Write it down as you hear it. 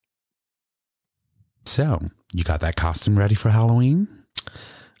So, you got that costume ready for Halloween?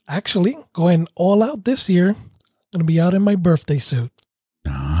 Actually, going all out this year. I'm going to be out in my birthday suit.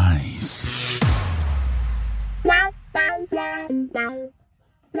 Nice.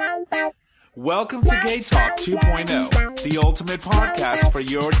 Welcome to Gay Talk 2.0, the ultimate podcast for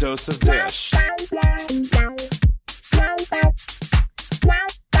your dose of dish.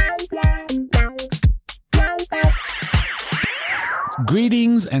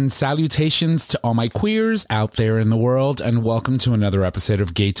 Greetings and salutations to all my queers out there in the world, and welcome to another episode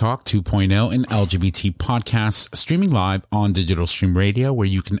of Gay Talk 2.0, an LGBT podcast streaming live on Digital Stream Radio, where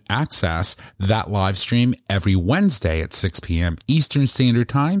you can access that live stream every Wednesday at 6 p.m. Eastern Standard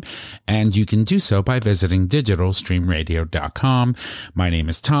Time, and you can do so by visiting digitalstreamradio.com. My name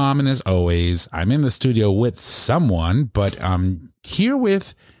is Tom, and as always, I'm in the studio with someone, but I'm here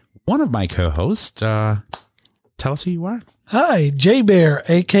with one of my co-hosts. Tell us who you are. Hi, J Bear,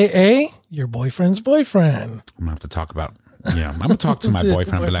 a.k.a. your boyfriend's boyfriend. I'm going to have to talk about, I'm going to talk to my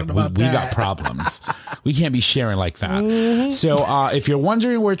boyfriend and be like, we got problems. We can't be sharing like that. Mm-hmm. So if you're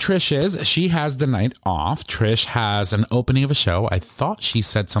wondering where Trish is, she has the night off. Trish has an opening of a show. I thought she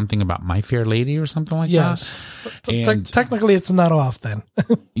said something about My Fair Lady or something like that. Yes. Technically, it's not off then.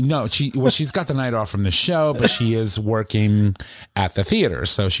 No, she's got the night off from the show, but she is working at the theater,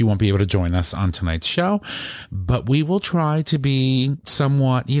 so she won't be able to join us on tonight's show. But we will try to be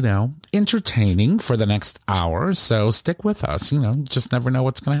somewhat, entertaining for the next hour. So stick with us. You just never know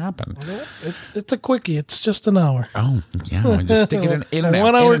what's going to happen. It's a quickie. It's just an hour. Oh, yeah. Just stick it in and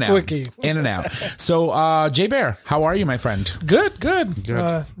out. 1 hour quickie. In and out. So, J Bear, how are you, my friend? Good.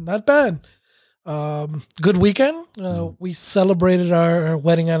 Not bad. Good weekend. We celebrated our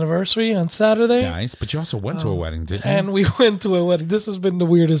wedding anniversary on Saturday. Nice. But you also went to a wedding, didn't you? And we went to a wedding. This has been the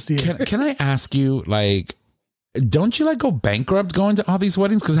weirdest year. Can I ask you, don't you go bankrupt going to all these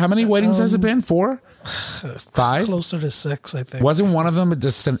weddings? Because how many weddings has it been? 4? 5? Closer to 6, I think. Wasn't one of them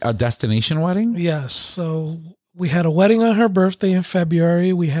a destination wedding? Yes. So we had a wedding on her birthday in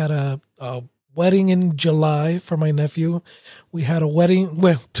February. We had a wedding in July for my nephew. We had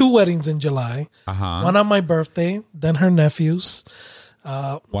 2 weddings in July. One on my birthday, then her nephew's.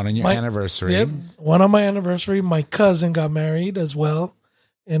 One on your anniversary. Yep. One on my anniversary. My cousin got married as well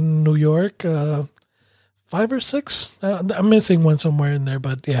in New York. 5 or 6. I'm missing one somewhere in there,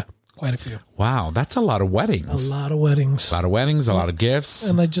 but yeah, quite a few. Wow, that's a lot of weddings. A lot of weddings. A lot of gifts.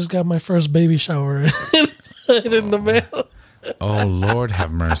 And I just got my first baby shower in the mail. Oh, Lord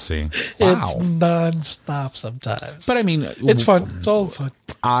have mercy. Wow. It's nonstop sometimes. But I mean, it's fun. It's all fun.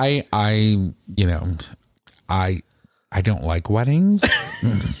 I don't like weddings.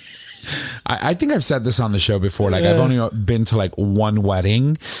 I think I've said this on the show before. I've only been to one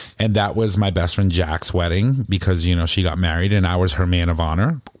wedding, and that was my best friend Jack's wedding because, she got married and I was her man of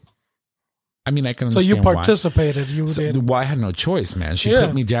honor. I mean, I can understand. So you participated. Well, I had no choice, man. She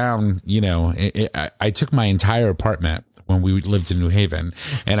put me down. I took my entire apartment when we lived in New Haven,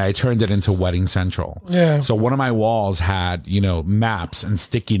 and I turned it into Wedding Central. Yeah. So one of my walls had, maps and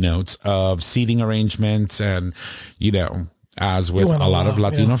sticky notes of seating arrangements, and as with a lot of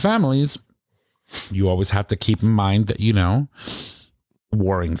Latino families, you always have to keep in mind that,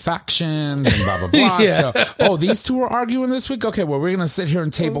 warring factions and blah, blah, blah. Yeah. So, these two are arguing this week? Okay, well, we're going to sit here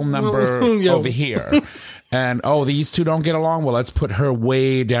in table number over here. And, these two don't get along. Well, let's put her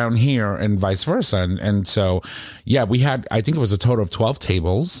way down here and vice versa. And so, we had, I think it was a total of 12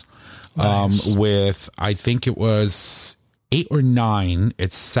 tables. Nice. With, I think it was 8 or 9.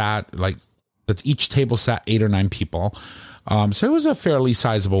 It sat that each table sat 8 or 9 people. So it was a fairly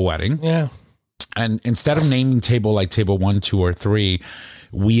sizable wedding. Yeah. And instead of naming table table 1, 2, or 3,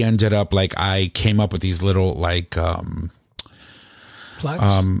 we ended up I came up with these little plaques?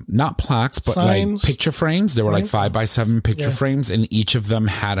 Not plaques, but signs? Picture frames. They were 5x7 picture frames, and each of them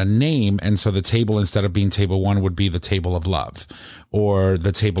had a name. And so the table, instead of being table 1, would be the table of love, or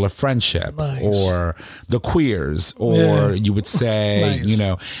the table of friendship, or the queers, or you would say,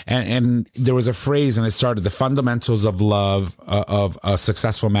 and there was a phrase, and it started, the fundamentals of love, of a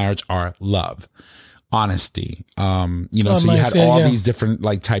successful marriage are love, honesty, so nice. You had all these different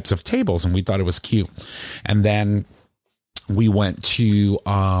types of tables, and we thought it was cute. And then we went to,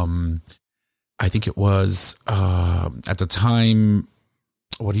 I think it was, at the time,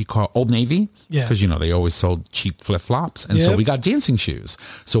 what do you call it? Old Navy? Yeah. Because, they always sold cheap flip-flops. And so we got dancing shoes.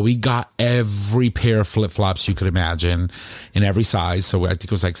 So we got every pair of flip-flops you could imagine in every size. So I think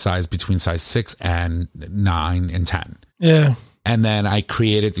it was size between size 6 and 9 and 10. Yeah. And then I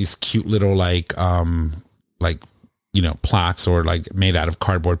created these cute little plaques or like made out of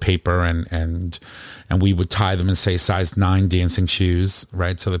cardboard paper, and we would tie them and say size 9 dancing shoes,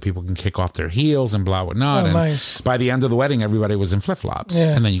 right? So that people can kick off their heels and blah, whatnot. And nice. By the end of the wedding, everybody was in flip-flops,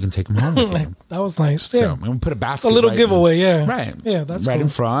 and then you can take them home with you. That was nice. Yeah. So and we put a basket. A little giveaway, yeah. Right. Yeah, that's right cool. in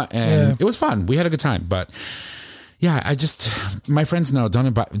front. And it was fun. We had a good time. But yeah, my friends know, don't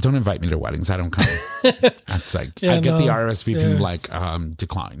invite me to weddings. I don't come. That's like, I get the RSVP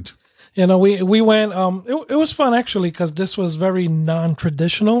declined. We went, it was fun actually, because this was very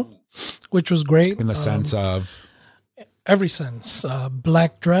non-traditional, which was great. In the sense of? Every sense.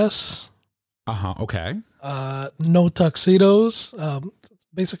 Black dress. Okay. No tuxedos.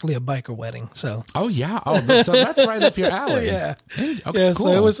 Basically a biker wedding. So. Oh yeah. Oh, so that's right up your alley. Yeah. Okay, yeah.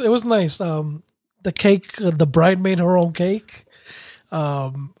 Cool. So it was nice. The cake, the bride made her own cake.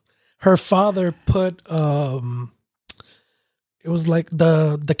 Her father put, it was like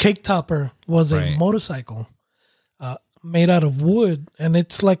the cake topper was a motorcycle made out of wood, and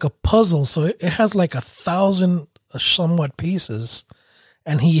it's like a puzzle. So it has like 1,000 somewhat pieces,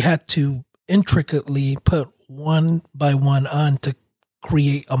 and he had to intricately put one by one on to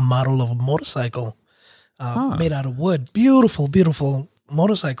create a model of a motorcycle made out of wood. Beautiful, beautiful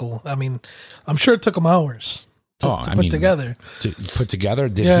motorcycle. I mean, I'm sure it took him hours to put together. To put together?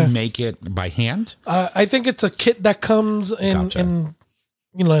 Did he make it by hand? I think it's a kit that comes in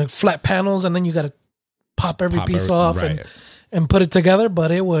flat panels, and then you got to pop every piece off and put it together.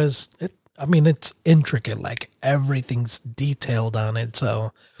 But it's intricate. Like everything's detailed on it.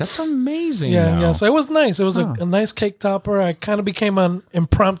 So that's amazing. Yeah. So it was nice. It was a nice cake topper. I kind of became an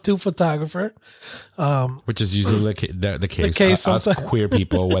impromptu photographer. Which is usually the case. Us queer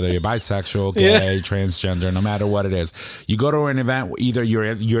people, whether you're bisexual, gay, transgender, no matter what it is, you go to an event, either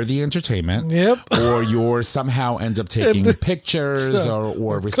you're the entertainment, or you're somehow end up taking pictures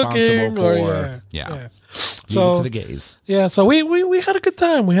or responsible for leave it to the gays. Yeah, so we had a good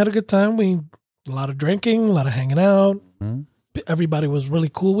time. A lot of drinking, a lot of hanging out. Mm-hmm. Everybody was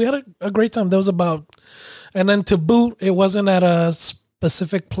really cool. We had a great time. There was and then to boot, it wasn't at a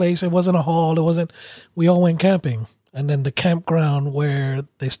specific place. It wasn't a hall. We all went camping. And then the campground where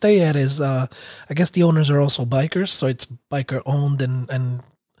they stay at is, I guess the owners are also bikers. So it's biker owned. And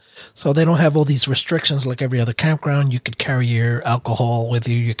so they don't have all these restrictions like every other campground. You could carry your alcohol with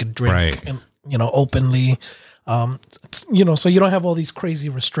you. You could drink, openly. So you don't have all these crazy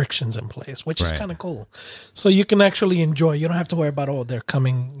restrictions in place, which is kind of cool. So you can actually enjoy. You don't have to worry about, they're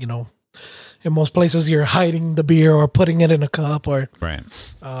coming, in most places you're hiding the beer or putting it in a cup or. Right.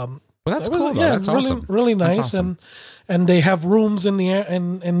 Well, that's cool. Though. That's really, awesome. Really nice. Awesome. And they have rooms in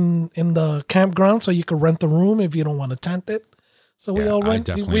in the campground, so you could rent the room if you don't want to tent it. So we all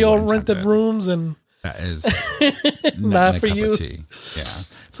rented rooms, and that is not for you. Yeah.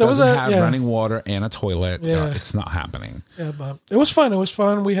 So doesn't have running water and a toilet. Yeah. It's not happening. Yeah, but it was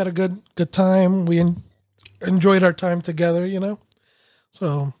fun. We had a good time. We enjoyed our time together,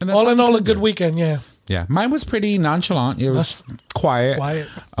 So all in all, a good weekend. Yeah. Yeah. Mine was pretty nonchalant. It was quiet.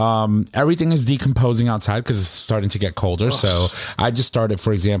 Everything is decomposing outside because it's starting to get colder. So I just started,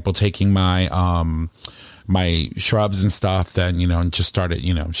 for example, taking my my shrubs and stuff, then, and just started,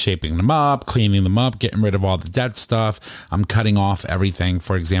 shaping them up, cleaning them up, getting rid of all the dead stuff. I'm cutting off everything,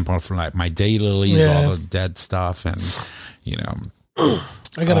 for example, from like my daylilies, all the dead stuff. And,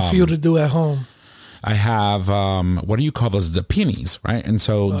 I got a few to do at home. I have, what do you call those? The peonies, right? And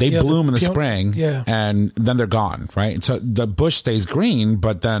so they bloom in the spring and then they're gone, right? And so the bush stays green,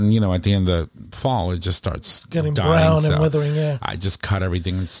 but then, at the end of the fall, it just starts getting dying, brown and withering, I just cut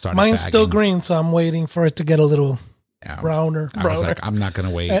everything and started Mine's bagging. Still green, so I'm waiting for it to get a little browner. I was like, I'm not going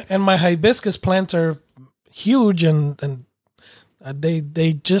to wait. And my hibiscus plants are huge, and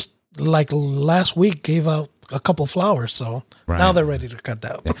they just, like last week, gave out a couple flowers, so now they're ready to cut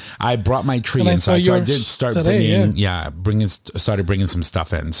down. I brought my tree inside, so I did start started bringing some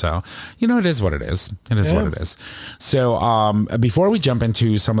stuff in. So, it is what it is. It is what it is. So, before we jump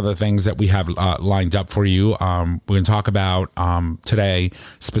into some of the things that we have lined up for you, we're going to talk about today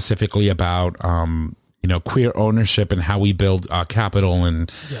specifically about queer ownership and how we build capital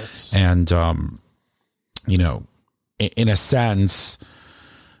and in a sense,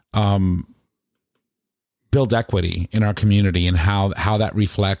 build equity in our community and how that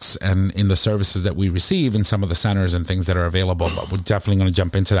reflects and in the services that we receive in some of the centers and things that are available. But we're definitely going to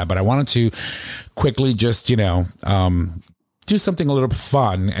jump into that. But I wanted to quickly just, do something a little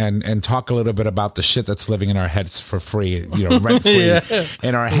fun and talk a little bit about the shit that's living in our heads for free, rent free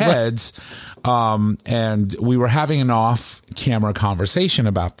in our heads. And we were having an off camera conversation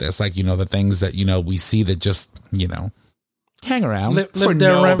about this, like, the things that, we see that just, hang around live for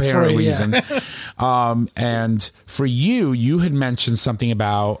there no rent apparent free, reason. And for you had mentioned something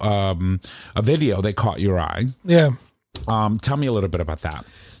about a video that caught your eye. Yeah. Tell me a little bit about that.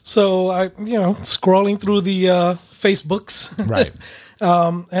 So I, scrolling through the Facebooks, Right.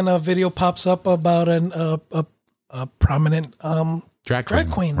 and a video pops up about a prominent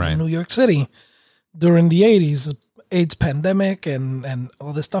drag queen right. in New York City during the 80s, AIDS pandemic and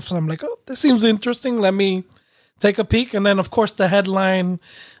all this stuff. So I'm like, oh, this seems interesting. Let me take a peek. And then, of course, the headline,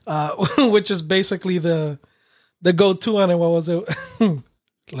 which is basically the go-to on it. What was it?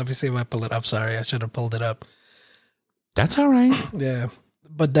 Let me see if I pull it up. Sorry, I should have pulled it up. That's all right. Yeah.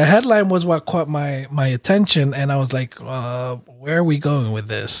 But the headline was what caught my attention. And I was like, where are we going with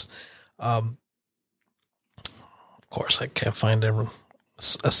this? Of course, I can't find it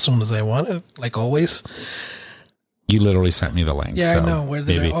as soon as I want it, like always. You literally sent me the link. Yeah, so I know. Where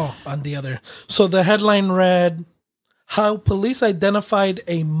did on the other. So the headline read, "How Police Identified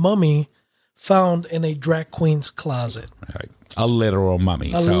a Mummy Found in a Drag Queen's Closet." Right. A literal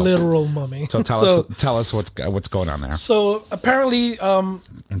mummy. A literal mummy. So tell us what's going on there. So apparently, And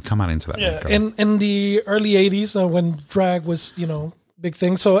come on into that. yeah, in the early 80s, when drag was, big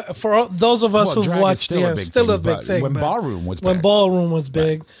thing. So for those of us who've watched, still a big thing. When ballroom was big. When ballroom was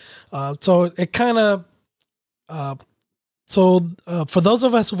big. Right. So it kind of, for those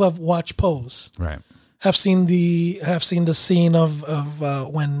of us who have watched Pose, right, have seen the scene of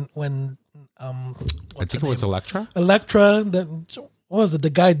when I think it was Elektra. Elektra, what was it? The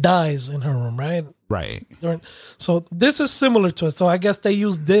guy dies in her room, right? Right. So this is similar to it. So I guess they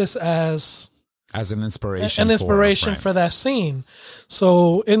used this as an inspiration. For that scene.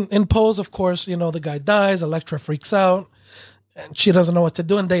 So in Pose, of course, the guy dies, Elektra freaks out, and she doesn't know what to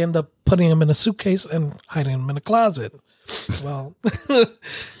do, and they end up putting him in a suitcase and hiding him in a closet. Well,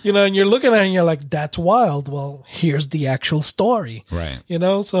 and you're looking at it and you're like, that's wild. Well, here's the actual story. Right.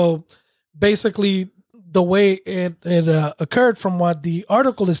 So basically the way it occurred, from what the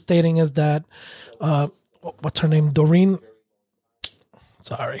article is stating, is that, what's her name? Doreen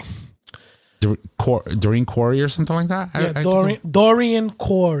Corey or something like that? Yeah, Dorian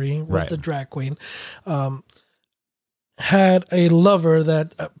Corey was the drag queen. Had a lover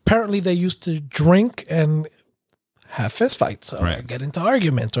that apparently they used to drink and have fist fights or get into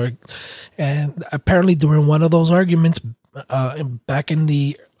arguments, and apparently during one of those arguments, back in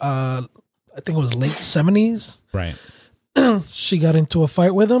the I think it was late 70s, right? She got into a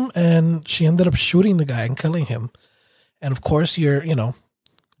fight with him, and she ended up shooting the guy and killing him. And of course,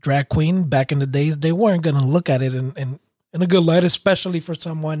 drag queen back in the days, they weren't going to look at it in a good light, especially for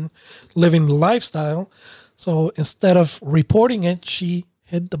someone living the lifestyle. So instead of reporting it, she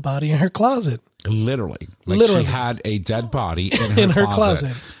hid the body in her closet. Literally. Literally. She had a dead body in her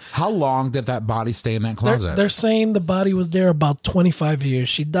closet. How long did that body stay in that closet? They're saying the body was there about 25 years.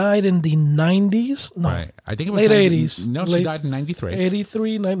 She died in the 90s. No, right. I think it was late 80s. No, she died in 93.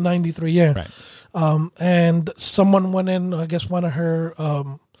 93, yeah. Right. And someone went in, I guess one of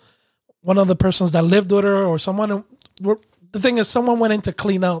the persons that lived with her, or someone, the thing is, someone went in to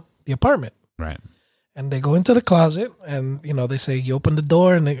clean out the apartment. Right. And they go into the closet, and, they say you open the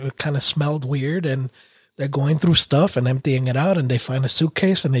door, and it kind of smelled weird, and they're going through stuff and emptying it out, and they find a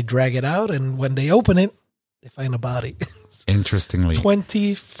suitcase and they drag it out, and when they open it, they find a body. Interestingly,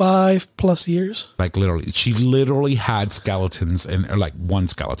 25 plus years. Like she literally had skeletons one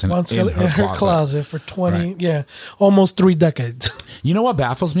skeleton in her closet for 20, almost 3 decades. You know what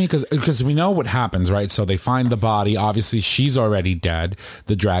baffles me? Because we know what happens, right? So they find the body. Obviously, she's already dead,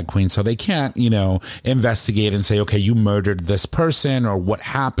 the drag queen. So they can't, investigate and say, okay, you murdered this person or what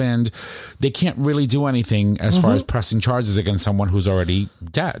happened. They can't really do anything as far as pressing charges against someone who's already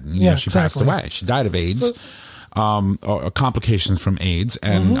dead. She passed away. She died of AIDS. Or complications from AIDS,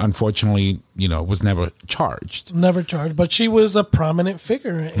 and unfortunately, was never charged. But she was a prominent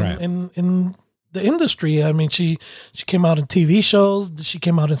figure in the industry. I mean, she came out in TV shows. She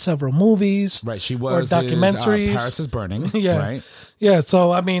came out in several movies. Right, she was documentaries. Paris is Burning. Yeah, right. Yeah,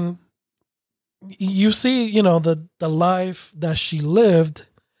 so I mean, you see, the life that she lived.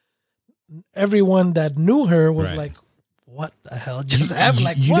 Everyone that knew her was like, what the hell just happened?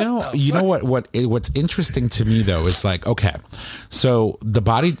 Like, what's interesting to me though is like, okay, so the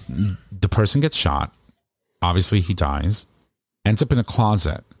person gets shot, obviously he dies, ends up in a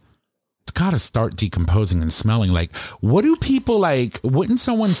closet. It's got to start decomposing and smelling. Like, what do people like? Wouldn't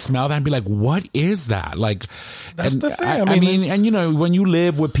someone smell that and be like, what is that? Like, that's the thing. I mean, and when you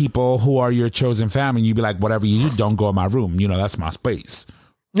live with people who are your chosen family, you'd be like, whatever you do, don't go in my room. That's my space.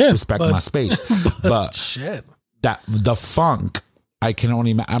 Yeah, respect my space. But shit. That the funk I can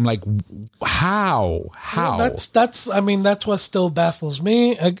only. I'm like, how? Well, that's. I mean, that's what still baffles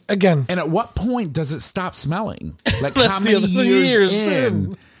me. Again, and at what point does it stop smelling? Like That's how many the years years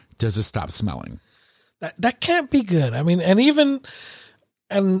in does it stop smelling? that can't be good. I mean, and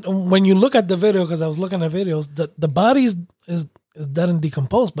when you look at the video, because I was looking at videos, the body is dead and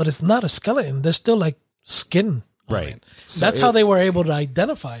decomposed, but it's not a skeleton. There's still like skin. Right. So that's how they were able to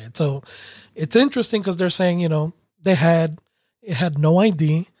identify it. So it's interesting because they're saying, it had no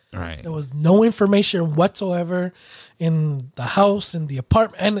ID. Right. There was no information whatsoever in the house, in the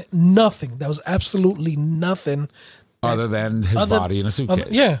apartment, and nothing. There was absolutely nothing other than his body in a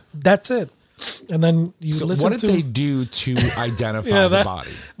suitcase. Yeah, that's it. And then you listen what did they do to identify the body?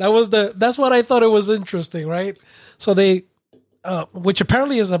 That's what I thought it was interesting, right? So they, which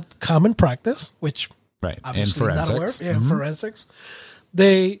apparently is a common practice, which in forensics, in forensics,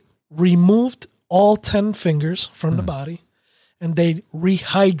 they removed all 10 fingers from the body, and they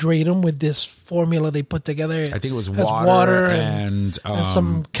rehydrate them with this formula they put together. I think it was water and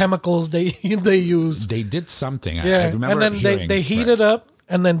some chemicals they used. They did something. I remember. And then they heat it up,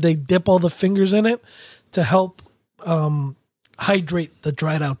 and then they dip all the fingers in it to help hydrate the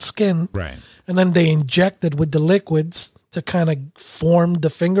dried out skin. Right. And then they inject it with the liquids to kind of form the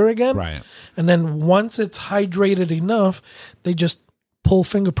finger again. Right. And then once it's hydrated enough, they just pull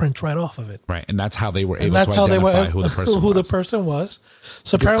fingerprints right off of it. Right. And that's how they were able to identify who the person was.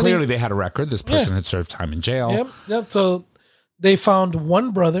 So because clearly they had a record. This person had served time in jail. Yep. So they found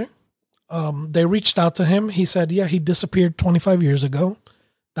one brother. They reached out to him. He said, he disappeared 25 years ago.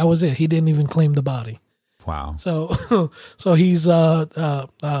 That was it. He didn't even claim the body. Wow. So he's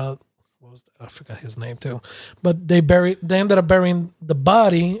I forgot his name too, but they ended up burying the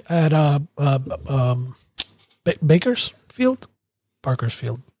body at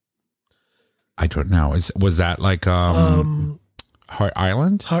Parkersfield. I don't know. Was that like Hart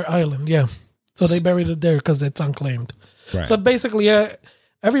Island? Hart Island, yeah. So they buried it there because it's unclaimed. Right. So basically,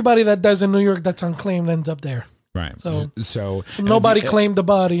 everybody that dies in New York that's unclaimed ends up there. Right. So nobody claimed the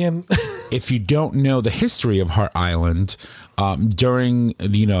body, and if you don't know the history of Hart Island, during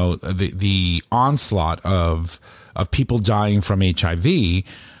the onslaught of people dying from HIV,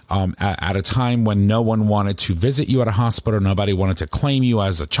 at a time when no one wanted to visit you at a hospital, nobody wanted to claim you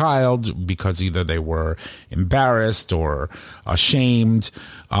as a child because either they were embarrassed or ashamed.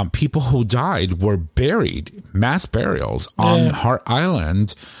 People who died were buried, mass burials on Hart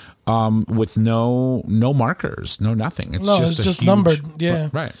Island. With no markers, no nothing. It's just huge, numbered. Yeah,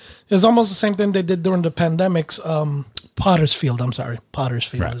 right. It's almost the same thing they did during the pandemics. Pottersfield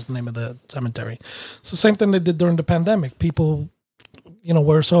is the name of the cemetery. It's the same thing they did during the pandemic. People,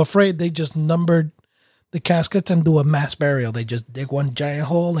 were so afraid they just numbered the caskets and do a mass burial. They just dig one giant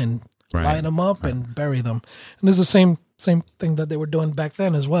hole and line them up and bury them. And it's the same thing that they were doing back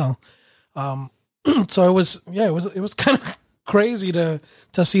then as well. So it was kind of crazy to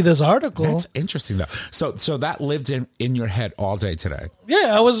see this article. That's interesting though. So that lived in your head all day today.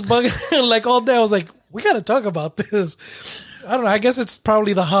 Yeah, I was bugging like all day. I was like, we got to talk about this. I don't know. I guess it's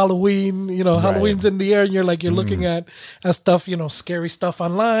probably the Halloween, Halloween's in the air, and you're looking at stuff, scary stuff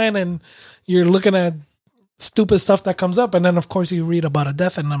online, and you're looking at stupid stuff that comes up. And then of course you read about a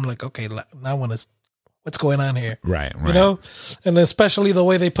death, and I'm like, okay, now what's going on here? Right. And especially the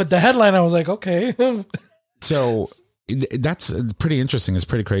way they put the headline, I was like, okay. So that's pretty interesting. It's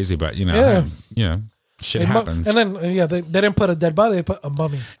pretty crazy, but shit happens. And then they didn't put a dead body; they put a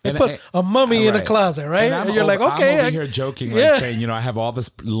mummy. They put a mummy in a closet, right? And you're like, okay, I'm over here joking, saying, I have all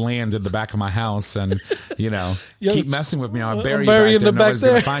this land in the back of my house, and keep messing with me. I'll bury you back there. Nobody's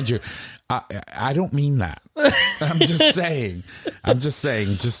gonna find you. I don't mean that. I'm just saying.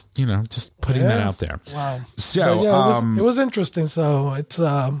 Just putting that out there. Wow. So it was interesting. So it's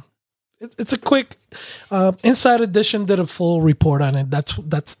a quick Inside Edition did a full report on it.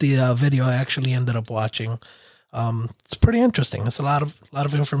 That's the video I actually ended up watching. It's pretty interesting. It's a lot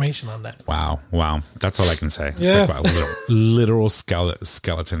of information on that. Wow. That's all I can say. It's like a literal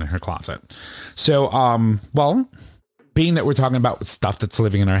skeleton in her closet. So, well, being that we're talking about stuff that's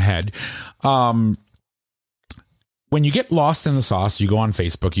living in our head, when you get lost in the sauce, you go on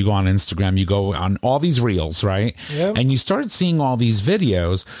Facebook, you go on Instagram, you go on all these reels, right? Yep. And you start seeing all these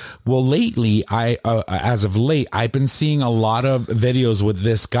videos. Well, lately, as of late, I've been seeing a lot of videos with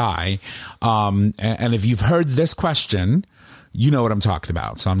this guy. And if you've heard this question, you know what I'm talking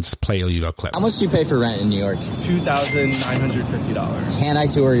about. So I'm just playing you a clip. How much do you pay for rent in New York? $2,950. Can I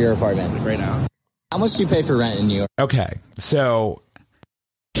tour your apartment? Right now. How much do you pay for rent in New York? Okay, so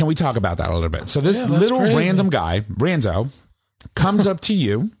can we talk about that a little bit? So this little random guy, Ranzo, comes up to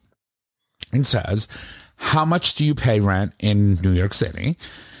you and says, how much do you pay rent in New York City?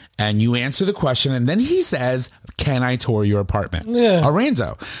 And you answer the question, and then he says, can I tour your apartment? Yeah.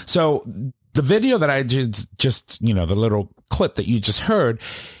 Orlando. So the video that I just, the little clip that you just heard,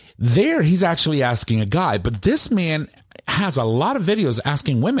 there he's actually asking a guy, but this man has a lot of videos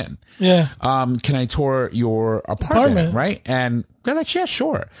asking women. Yeah. Can I tour your apartment? Right? And they're like, yeah,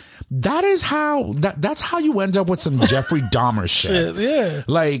 sure. That is how that's how you end up with some Jeffrey Dahmer shit. Yeah.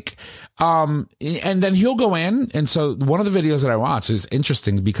 Like, and then he'll go in. And so one of the videos that I watch is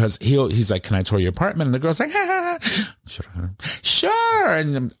interesting because he's like, can I tour your apartment? And the girl's like, sure.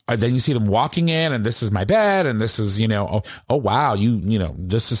 And then you see them walking in, and this is my bed, and this is, oh wow,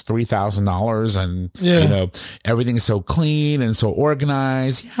 this is $3,000, and everything is so clean and so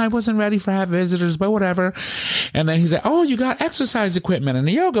organized. Yeah, I wasn't ready for have visitors, but whatever. And then he's like, oh, you got exercise equipment and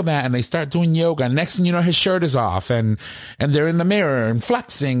a yoga mat, and they start doing yoga. And next thing you know, his shirt is off, and they're in the mirror and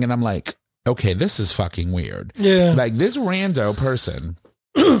flexing. And I'm like, okay, this is fucking weird. Yeah. Like this rando person.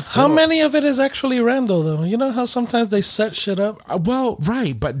 How many of it is actually rando, though? You know how sometimes they set shit up? Well,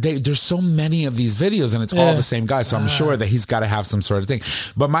 right. But there's so many of these videos, and it's all the same guy. So I'm sure that he's got to have some sort of thing.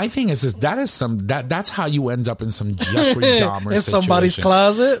 But my thing is that's how you end up in some Jeffrey Dahmer in situation. somebody's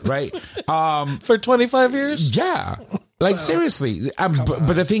closet. Right. For 25 years? Yeah. Like, seriously.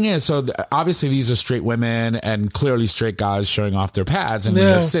 But the thing is, so obviously these are straight women and clearly straight guys showing off their pads in New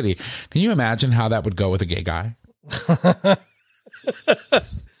York City. Can you imagine how that would go with a gay guy?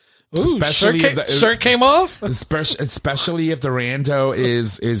 Ooh, shirt came off. Especially if the rando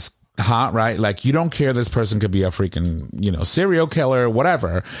is hot, right? Like, you don't care. This person could be a freaking, serial killer,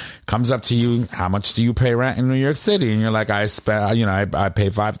 whatever. Comes up to you. How much do you pay rent in New York City? And you're like, I spend, I pay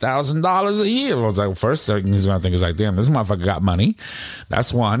 $5,000 a year. I was like, first thing he's going to think is like, damn, this motherfucker got money.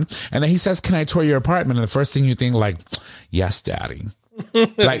 That's one. And then he says, can I tour your apartment? And the first thing you think, like, yes, daddy.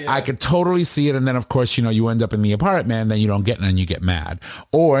 Like, I could totally see it. And then, of course, you end up in the apartment, and then you don't get it, and you get mad.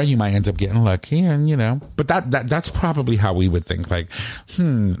 Or you might end up getting lucky, and, but that's probably how we would think. Like,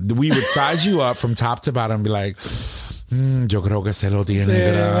 we would size you up from top to bottom and be like, yo creo que se lo tiene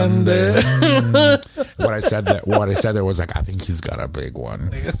grande. What I said there was like, I think he's got a big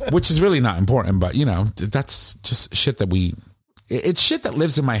one, which is really not important. But, that's just shit that it's shit that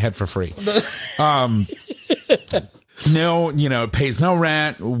lives in my head for free. No, it pays no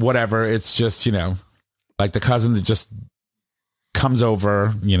rent, whatever. It's just, like the cousin that just comes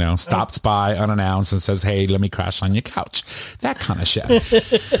over, stops by unannounced and says, hey, let me crash on your couch. That kind of shit.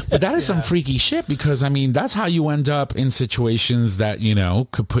 But that is some freaky shit, because, that's how you end up in situations that,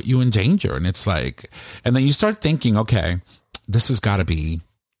 could put you in danger. And it's like, and then you start thinking, okay, this has got to be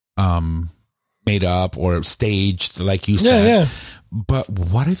made up or staged, like you said. Yeah. But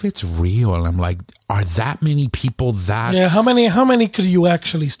what if it's real? And I'm like, are that many people that? Yeah, how many could you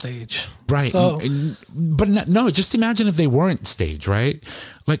actually stage? Right. So, but no, just imagine if they weren't staged, right?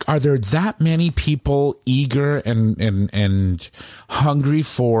 Like, are there that many people eager and hungry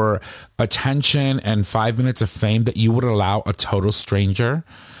for attention and 5 minutes of fame that you would allow a total stranger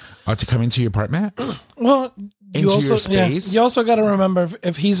to come into your apartment? Well, your space? You also got to remember,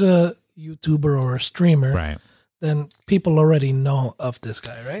 if he's a YouTuber or a streamer, right, then people already know of this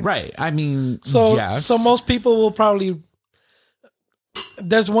guy, right? Right. Yes. So most people will probably.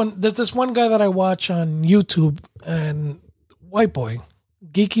 There's this one guy that I watch on YouTube, and white boy,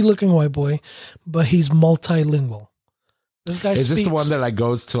 geeky looking white boy, but he's multilingual. This guy is this the one that like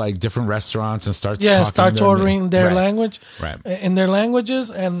goes to like different restaurants and starts ordering their language, right, in their languages,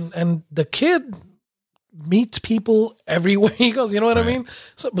 and the kid meets people everywhere he goes. You know what I mean?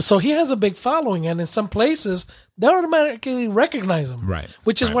 So he has a big following, and in some places they automatically recognize him. Right.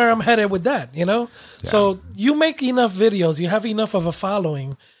 Which is where I'm headed with that. Yeah. So you make enough videos, you have enough of a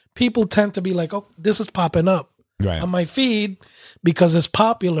following, people tend to be like, oh, this is popping up on my feed because it's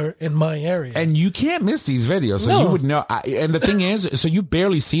popular in my area. And you can't miss these videos. So you would know. And the thing is, so you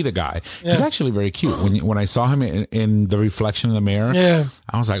barely see the guy. Yeah. He's actually very cute. When I saw him in the reflection in the mirror,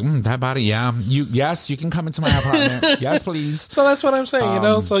 I was like, that body, yes, you can come into my apartment. Yes, please. So that's what I'm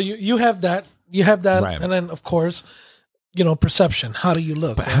saying, So you have that. You have that. Right. And then, of course, perception. How do you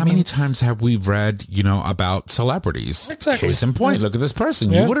look? But how many times have we read, about celebrities? Exactly. Case in point, look at this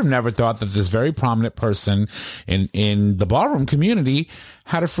person. You would have never thought that this very prominent person in the ballroom community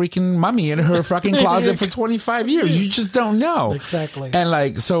had a freaking mummy in her fucking closet for 25 years. You just don't know. Exactly. And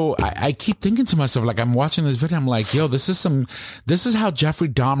like, so I keep thinking to myself, like, I'm watching this video, I'm like, yo, this is how Jeffrey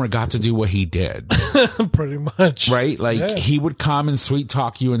Dahmer got to do what he did. Pretty much. Right? Like, he would come and sweet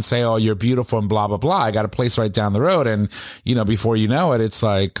talk you and say, oh, you're beautiful and blah, blah, blah. I got a place right down the road. And, before you know it, it's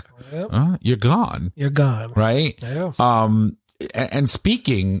like, you're gone. You're gone. Right? Yeah. and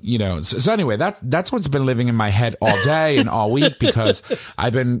speaking, so anyway, that's what's been living in my head all day and all week, because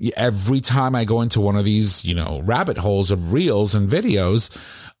I've been, every time I go into one of these, rabbit holes of reels and videos,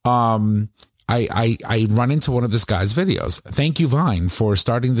 I run into one of this guy's videos. Thank you, Vine, for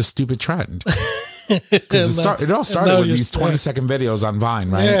starting this stupid trend. Because it all started with these 20-second videos on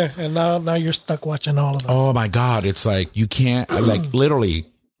Vine, right? Yeah, and now you're stuck watching all of them. Oh my God. It's like, you can't, like literally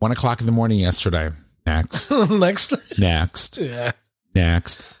 1 o'clock in the morning yesterday. Next. Next. Yeah.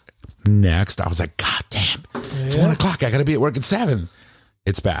 Next. I was like, God damn. It's 1 o'clock. I got to be at work at 7.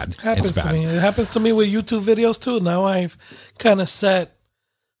 It's bad. Happens to me. It happens to me with YouTube videos too. Now I've kind of set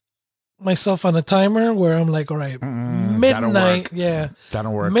myself on a timer where I'm like, all right, midnight. Yeah.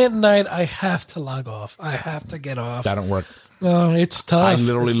 That'll work. Midnight, I have to log off. I have to get off. That'll work. Oh, it's tough. I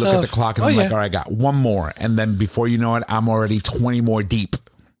literally look at the clock and I'm like, all right, I got one more. And then before you know it, I'm already 20 more deep.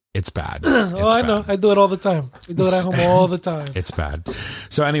 It's bad. I know. I do it all the time. We do it at home all the time. It's bad.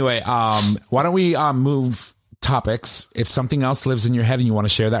 So anyway, why don't we move topics? If something else lives in your head and you want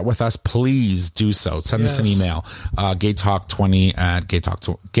to share that with us, please do so. Send us an email, gaytalk20 at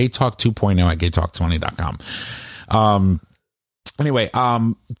gaytalk2.0 at gaytalk20.com. Anyway,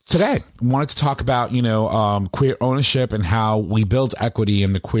 today I wanted to talk about, queer ownership and how we build equity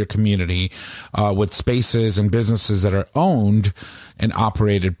in the queer community with spaces and businesses that are owned and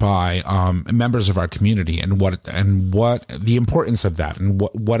operated by members of our community, and what the importance of that, and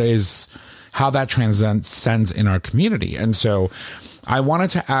how that transcends in our community. And so I wanted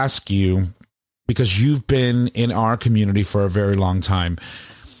to ask you, because you've been in our community for a very long time,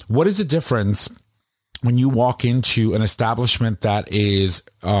 what is the difference when you walk into an establishment that is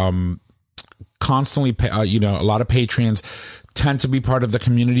constantly, a lot of patrons tend to be part of the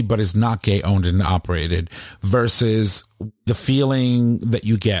community, but is not gay owned and operated, versus the feeling that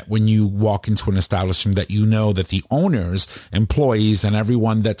you get when you walk into an establishment that that the owners, employees, and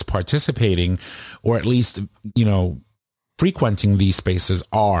everyone that's participating, or at least, frequenting these spaces,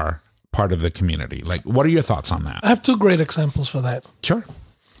 are part of the community? Like, what are your thoughts on that? I have 2 great examples for that. Sure.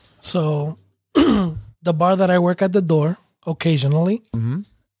 So the bar that I work at the door, occasionally,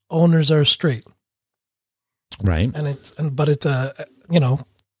 owners are straight. Right. But it's a,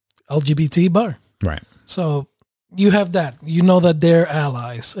 LGBT bar. Right. So you have that, that they're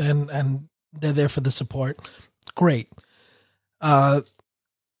allies and they're there for the support. Great. I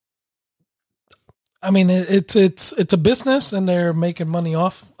mean, it's a business, and they're making money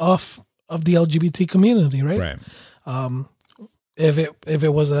off of the LGBT community, right? Right. If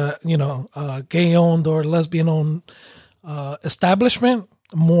it was a gay owned or lesbian owned establishment,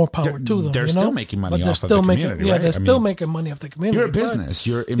 more power to them. They're still making money off of the community, right? They're still making money off the community. You're a business.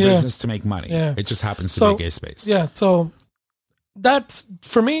 You're in business to make money. Yeah. It just happens to be a gay space. Yeah. So that's,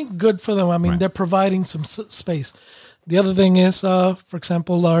 for me, good for them. I mean, they're providing some space. The other thing is, for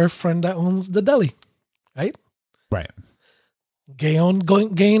example, our friend that owns the deli, right? Right. Gay owned,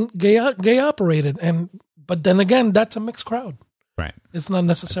 gay operated, but then again, that's a mixed crowd. Right. It's not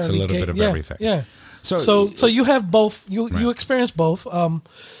necessarily it's a little gay. bit of everything. Yeah. So you have both. You experience both.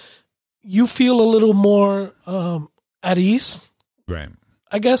 You feel a little more at ease. Right.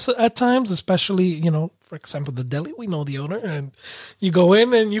 I guess at times, especially, for example, the deli, we know the owner, and you go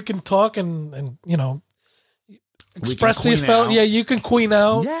in and you can talk and express yourself. Yeah, you can queen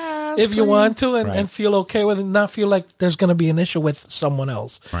out if you want to, and feel okay with it, not feel like there's going to be an issue with someone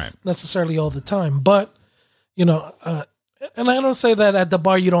else necessarily all the time. But, and I don't say that at the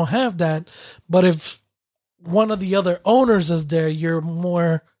bar you don't have that, but if one of the other owners is there, you're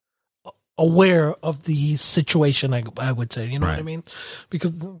more aware of the situation, I would say, what I mean?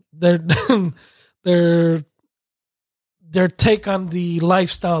 Because their take on the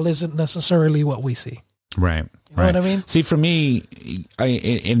lifestyle isn't necessarily what we see. Right. You know what I mean? See, for me,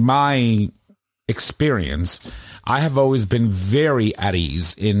 in my experience, I have always been very at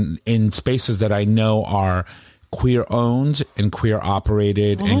ease in spaces that I know are queer owned and queer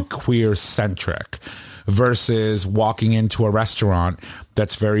operated and queer centric, versus walking into a restaurant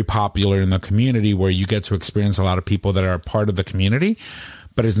that's very popular in the community, where you get to experience a lot of people that are part of the community,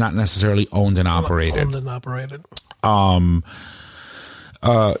 but is not necessarily owned and operated.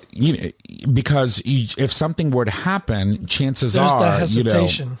 Because if something were to happen, chances are,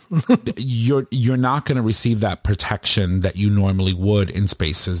 you're not going to receive that protection that you normally would in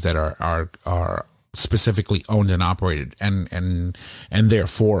spaces that are specifically owned and operated and they're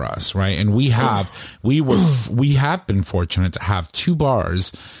for us, right? And we have been fortunate to have 2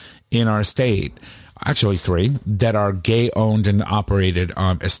 bars in our state, actually 3, that are gay owned and operated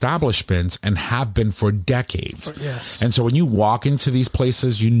establishments, and have been for decades. Yes. And so when you walk into these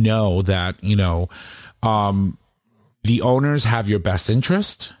places, you know that the owners have your best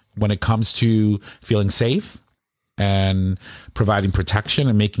interest when it comes to feeling safe and providing protection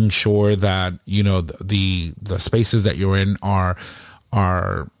and making sure that, you know, the spaces that you're in are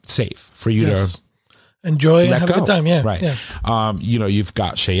safe for you to enjoy and have go. A good time. Yeah. Right. Yeah. You know, you've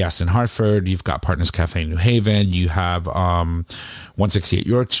got Chez Yes in Hartford. You've got Partners Cafe in New Haven. You have 168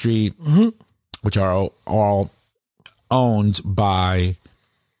 York Street, which are all owned by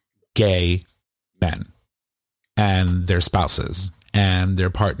gay men and their spouses and their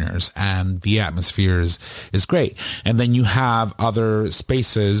partners, and the atmosphere is great. And then you have other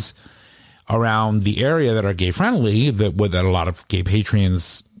spaces around the area that are gay friendly that a lot of gay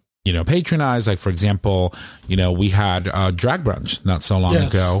patrons, you know, patronize. Like, for example, you know, we had a drag brunch not so long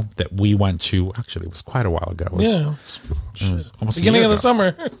ago that we went to. Actually, it was quite a while ago. It was almost beginning of the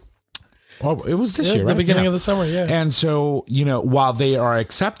summer. Oh, it was this year, right? The beginning of the summer, yeah. And so, you know, while they are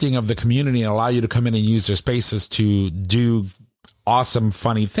accepting of the community and allow you to come in and use their spaces to do awesome,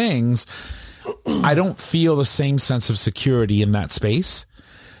 funny things, I don't feel the same sense of security in that space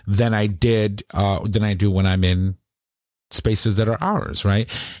than I do when I'm in spaces that are ours, right?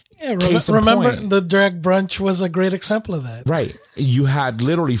 Yeah, remember the drag brunch was a great example of that. Right. You had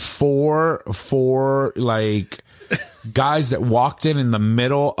literally four like guys that walked in the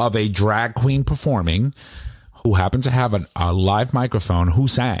middle of a drag queen performing, who happened to have a live microphone, who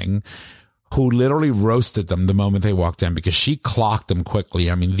sang, who literally roasted them the moment they walked in because she clocked them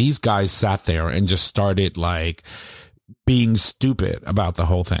quickly. I mean, these guys sat there and just started like being stupid about the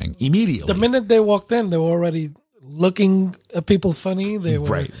whole thing immediately. The minute they walked in, they were already looking at people funny. They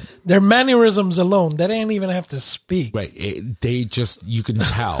were their mannerisms alone. They didn't even have to speak. Right. You can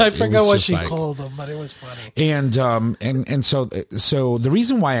tell. I forgot what she called them, but it was funny. And so the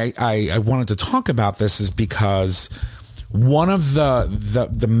reason why I wanted to talk about this is because one of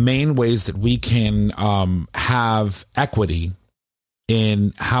the main ways that we can have equity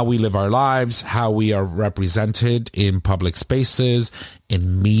in how we live our lives, how we are represented in public spaces,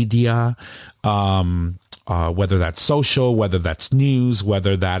 in media, whether that's social, whether that's news,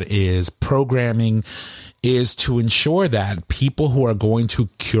 whether that is programming, is to ensure that people who are going to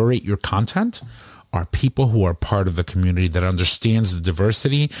curate your content are people who are part of the community that understands the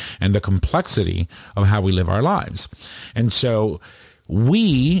diversity and the complexity of how we live our lives. And so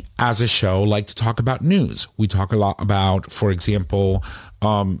we, as a show, like to talk about news. We talk a lot about, for example,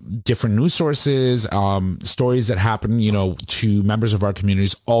 different news sources, stories that happen, you know, to members of our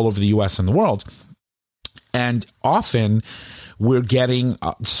communities all over the U.S. and the world. And often we're getting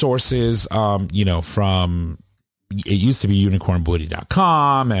sources, you know, from, it used to be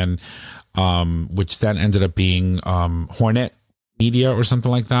unicornbooty.com, and which then ended up being Hornet Media or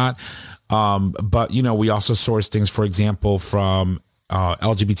something like that. But, you know, we also source things, for example, from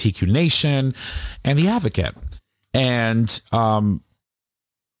LGBTQ Nation and The Advocate. And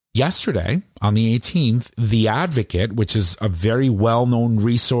yesterday, on the 18th, The Advocate, which is a very well-known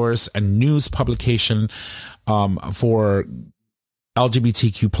resource and news publication for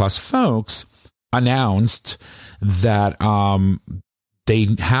LGBTQ plus folks, announced that they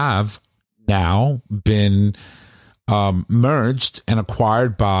have now been merged and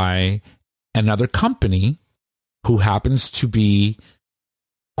acquired by another company who happens to be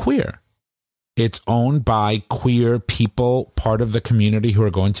queer. It's owned by queer people, part of the community who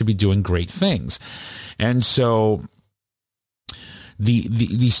are going to be doing great things. And so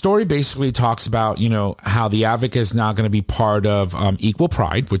the story basically talks about, you know, how The Advocate is now going to be part of Equal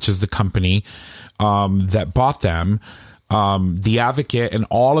Pride, which is the company that bought them. The Advocate and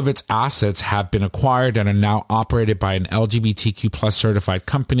all of its assets have been acquired and are now operated by an LGBTQ plus certified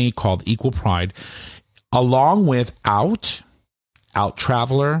company called Equal Pride, along with Out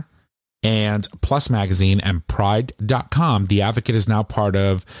Traveler, and Plus Magazine and Pride.com. The Advocate is now part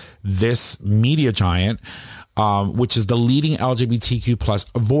of this media giant, which is the leading LGBTQ plus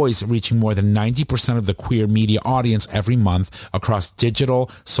voice, reaching more than 90% of the queer media audience every month across digital,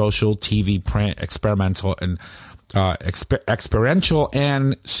 social, TV, print, experiential,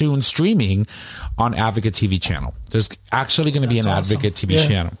 and soon streaming on Advocate TV channel. There's actually going to be an awesome Advocate TV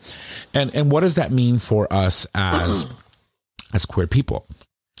channel. And what does that mean for us as queer people?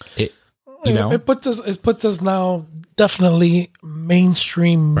 It puts us now definitely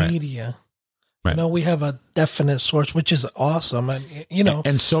mainstream media. Right. You know, we have a definite source, which is awesome. And, you know,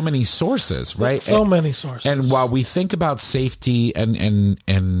 and so many sources, right? So many sources. And while we think about safety and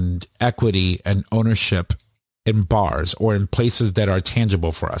equity and ownership in bars or in places that are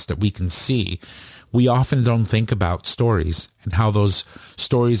tangible for us that we can see, we often don't think about stories and how those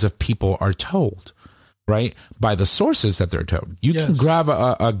stories of people are told. right? By the sources that they're told. You can grab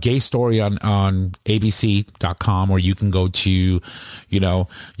a gay story on abc.com, or you can go to, your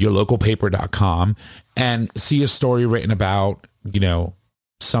localpaper.com and see a story written about,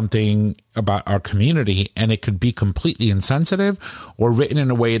 something about our community, and it could be completely insensitive or written in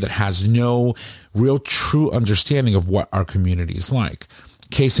a way that has no real true understanding of what our community is like.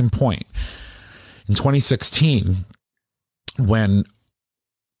 Case in point, in 2016, when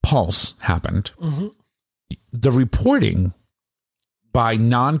Pulse happened, the reporting by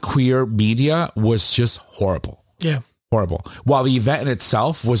non-queer media was just horrible. Yeah. Horrible. While the event in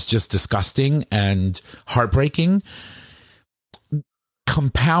itself was just disgusting and heartbreaking,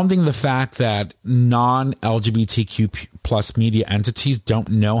 compounding the fact that non-LGBTQ plus media entities don't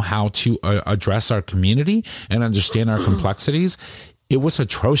know how to address our community and understand our complexities, it was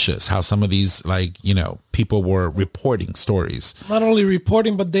atrocious how some of these, people were reporting stories. Not only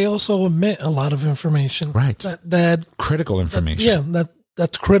reporting, but they also omit a lot of information. Right. That critical information.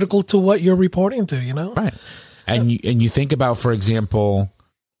 That's critical to what you're reporting to, Right. And you think about, for example,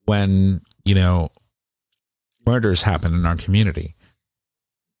 when, murders happen in our community.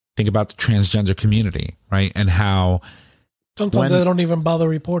 Think about the transgender community, right? And how sometimes they don't even bother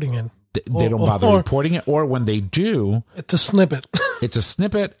reporting it. They don't bother reporting it, or when they do, it's a snippet. It's a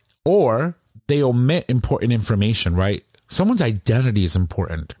snippet, or they omit important information, right? Someone's identity is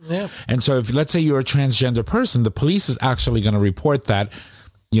important. Yeah. And so if, let's say you're a transgender person, the police is actually going to report that,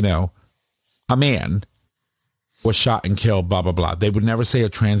 a man was shot and killed, blah, blah, blah. They would never say a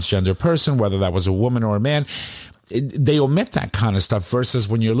transgender person, whether that was a woman or a man. They omit that kind of stuff versus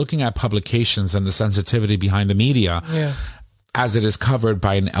when you're looking at publications and the sensitivity behind the media as it is covered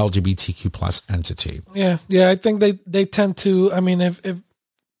by an LGBTQ plus entity. Yeah. Yeah. I think they tend to, if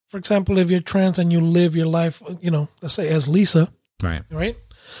for example, if you're trans and you live your life, let's say as Lisa, right.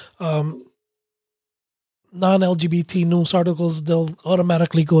 Non-LGBT news articles, they'll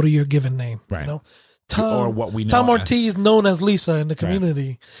automatically go to your given name, right? Tom, or what we know Tom Ortiz, known as Lisa in the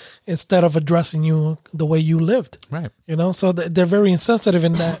community, instead of addressing you the way you lived, right? So they're very insensitive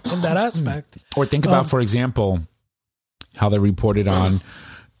in that aspect. Or think about, for example, how they reported on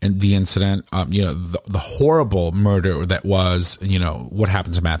the incident, the horrible murder that was, what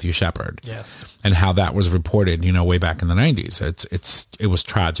happened to Matthew Shepard, yes, and how that was reported, way back in the 90s. It was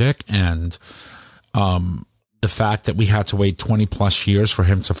tragic, and the fact that we had to wait 20 plus years for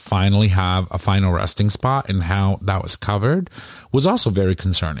him to finally have a final resting spot and how that was covered was also very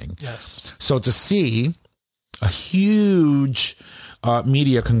concerning. Yes. So to see a huge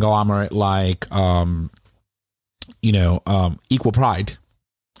media conglomerate like, Equal Pride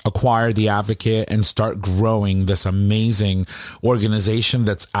acquire The Advocate and start growing this amazing organization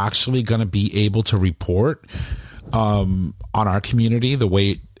that's actually going to be able to report on our community the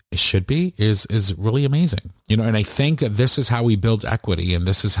way it should be is really amazing, and I think that this is how we build equity, and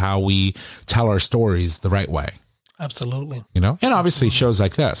this is how we tell our stories the right way. Absolutely. And obviously shows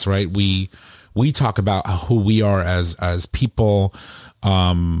like this, right? We talk about who we are as people,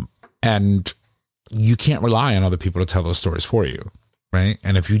 and you can't rely on other people to tell those stories for you, right?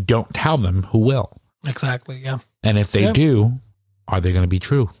 And if you don't tell them, who will? Exactly. Yeah. And if they do, are they going to be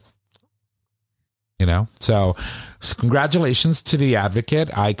true? So congratulations to The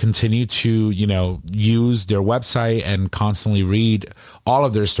Advocate. I continue to, use their website and constantly read all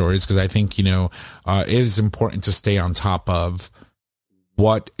of their stories because I think, it is important to stay on top of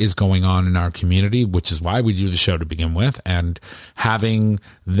what is going on in our community, which is why we do the show to begin with. And having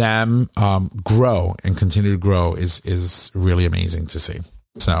them grow and continue to grow is really amazing to see.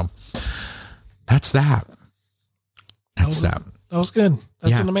 So that's that. That was good.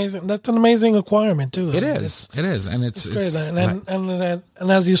 That's an amazing acquirement too. It is, and it's great.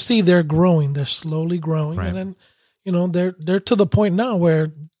 And as you see, they're growing. They're slowly growing, right. And then they're to the point now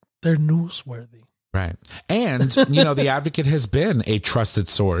where they're newsworthy. Right. And, The Advocate has been a trusted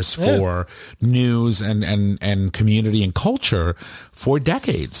source for news and community and culture for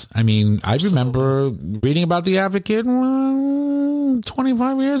decades. I mean, I remember reading about The Advocate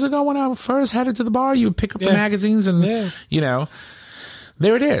 25 years ago when I first headed to the bar. You would pick up the magazines and,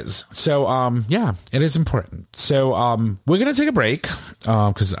 there it is. So, it is important. So, we're going to take a break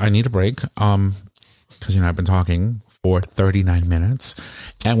because I need a break because, I've been talking for 39 minutes.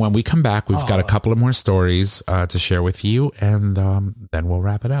 And when we come back, we've got a couple of more stories to share with you, and then we'll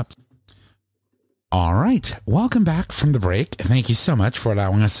wrap it up. All right. Welcome back from the break. Thank you so much for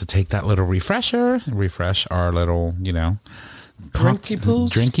allowing us to take that little refresh our little, drinky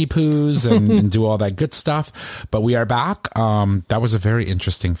poos and do all that good stuff. But we are back. That was a very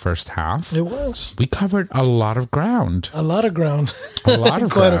interesting first half. It was. We covered a lot of ground. Quite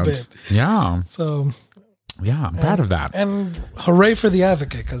Quite a bit. Yeah. So Yeah, I'm proud of that. And hooray for The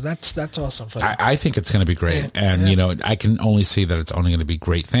Advocate, because that's awesome. For them. I think it's going to be great. And, you know, I can only see that it's only going to be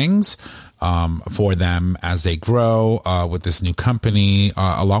great things for them as they grow with this new company,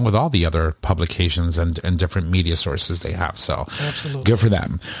 along with all the other publications and different media sources they have. So Absolutely. Good for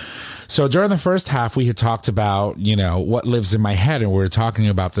them. So during the first half, we had talked about, you know, what lives in my head. And we were talking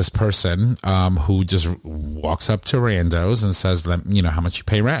about this person who just walks up to randos and says, you know, how much you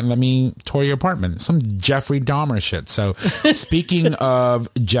pay rent and let me tour your apartment. Some Jeffrey Dahmer shit. So speaking of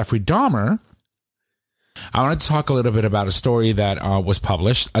Jeffrey Dahmer, I want to talk a little bit about a story that was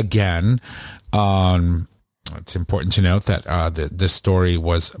published. Again, it's important to note that this story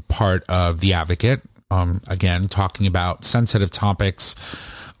was part of The Advocate. Again, talking about sensitive topics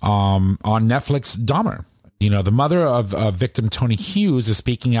on Netflix. Dahmer, you know, the mother of victim Tony Hughes is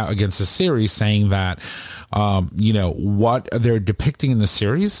speaking out against the series, saying that, you know, what they're depicting in the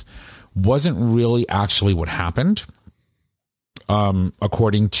series wasn't really actually what happened,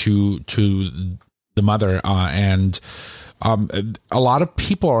 according to the mother. And a lot of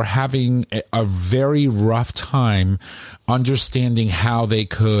people are having a very rough time understanding how they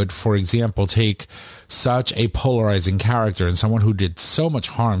could, for example, take such a polarizing character and someone who did so much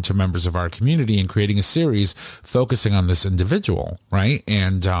harm to members of our community and creating a series focusing on this individual, right?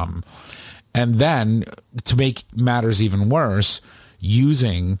 And then to make matters even worse,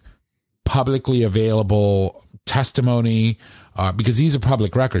 using publicly available testimony, because these are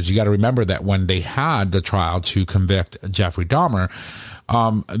public records. You got to remember that when they had the trial to convict Jeffrey Dahmer,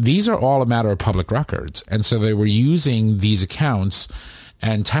 these are all a matter of public records. And so they were using these accounts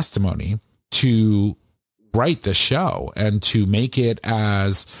and testimony to write the show and to make it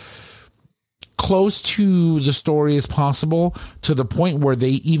as close to the story as possible, to the point where they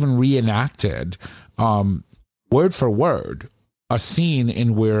even reenacted word for word a scene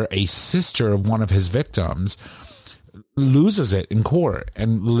in where a sister of one of his victims loses it in court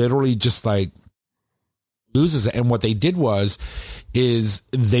and literally just like loses it. And what they did is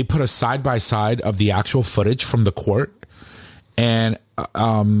they put a side by side of the actual footage from the court and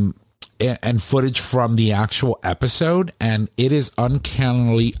footage from the actual episode, and it is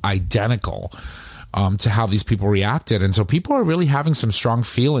uncannily identical to how these people reacted. And so people are really having some strong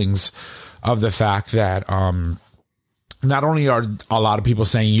feelings of the fact that not only are a lot of people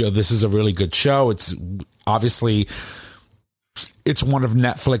saying, you know, this is a really good show, it's obviously it's one of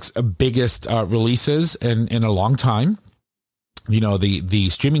Netflix's biggest releases in a long time. You know, the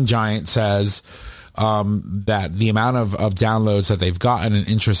streaming giant says that the amount of downloads that they've gotten and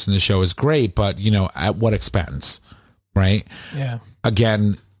interest in the show is great, but, you know, at what expense, right? Yeah.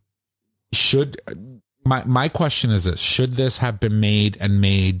 Again, my question is this: should this have been made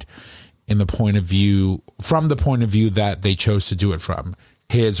in the point of view, from the point of view that they chose to do it from,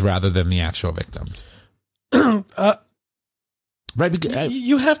 his rather than the actual victims? Right. Because,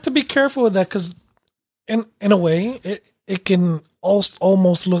 you have to be careful with that, because in a way it can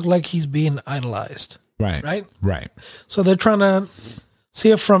almost look like he's being idolized. Right. So they're trying to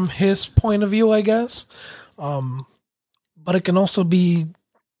see it from his point of view, I guess. But it can also be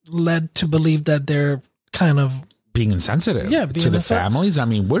led to believe that they're kind of being insensitive to the families. I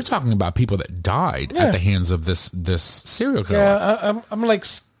mean, we're talking about people that died at the hands of this serial killer. Yeah, I'm like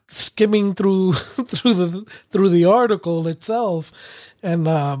skimming through the article itself, and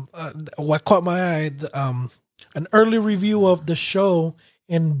what caught my eye, an early review of the show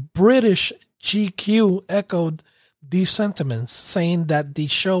in British GQ echoed these sentiments, saying that the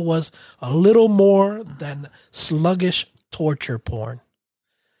show was a little more than sluggish torture porn.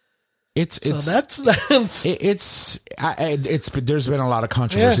 There's been a lot of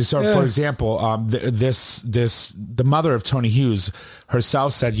controversy. For example, the mother of Tony Hughes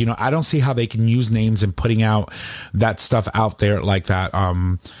herself said, you know, I don't see how they can use names and putting out that stuff out there like that.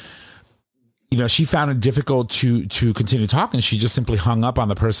 You know, she found it difficult to continue talking. She just simply hung up on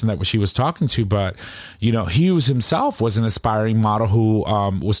the person that she was talking to. But, you know, Hughes himself was an aspiring model who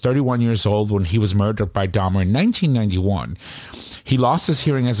was 31 years old when he was murdered by Dahmer in 1991. He lost his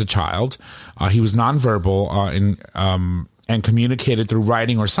hearing as a child. He was nonverbal and communicated through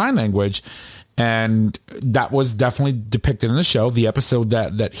writing or sign language. And that was definitely depicted in the show. The episode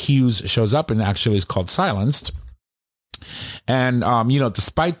that Hughes shows up in actually is called Silenced. And, you know,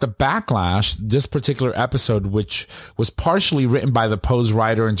 despite the backlash, this particular episode, which was partially written by the Pose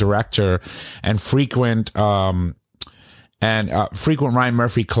writer and director and frequent And frequent Ryan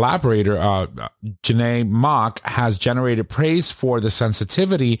Murphy collaborator Janae Mock has generated praise for the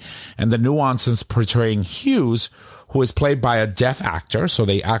sensitivity and the nuances portraying Hughes, who is played by a deaf actor. So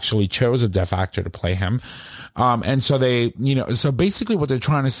they actually chose a deaf actor to play him. And so so basically what they're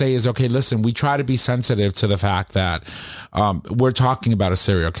trying to say is, okay, listen, we try to be sensitive to the fact that we're talking about a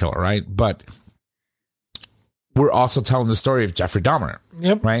serial killer, right? But we're also telling the story of Jeffrey Dahmer,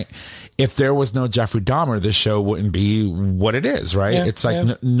 right? If there was no Jeffrey Dahmer, this show wouldn't be what it is, right? Yeah, it's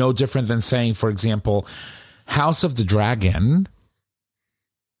like no different than saying, for example, House of the Dragon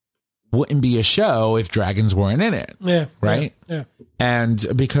wouldn't be a show if dragons weren't in it. Yeah. Right? Yeah. And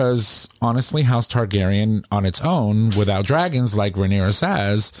because honestly, House Targaryen on its own, without dragons, like Rhaenyra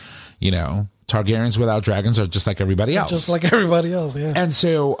says, Targaryens without dragons are just like everybody else. Just like everybody else, yeah. And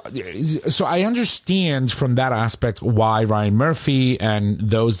so I understand from that aspect why Ryan Murphy and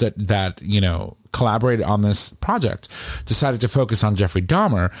those that collaborated on this project decided to focus on Jeffrey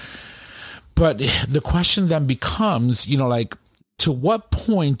Dahmer. But the question then becomes, to what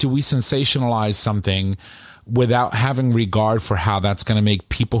point do we sensationalize something without having regard for how that's going to make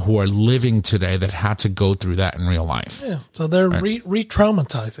people who are living today that had to go through that in real life? Yeah, so they're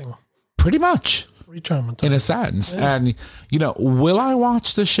re-traumatizing. Pretty much. Re-traumatizing. In a sense. Yeah. And, will I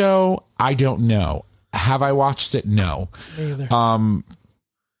watch the show? I don't know. Have I watched it? No. Me either.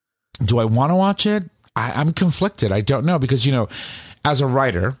 Do I want to watch it? I'm conflicted. I don't know because, as a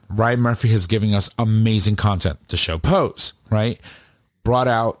writer, Ryan Murphy has given us amazing content. The show Pose, right? Brought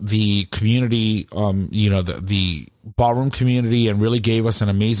out the community, the ballroom community and really gave us an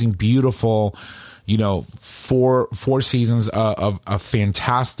amazing, beautiful, four seasons of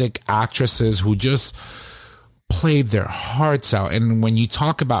fantastic actresses who just played their hearts out. And when you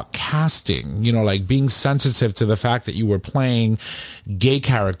talk about casting, like being sensitive to the fact that you were playing gay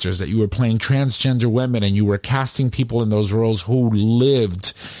characters, that you were playing transgender women, and you were casting people in those roles who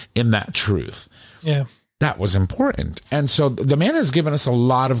lived in that truth. Yeah. That was important. And so the man has given us a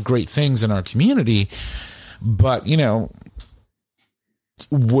lot of great things in our community, but,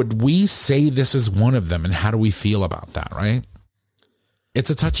 would we say this is one of them? And how do we feel about that, right?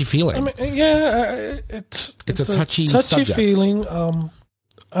 It's a touchy feeling. I mean, yeah, it's a touchy subject. Feeling.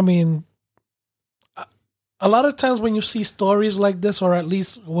 I mean, a lot of times when you see stories like this, or at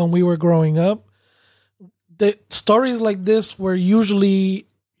least when we were growing up, the stories like this were usually,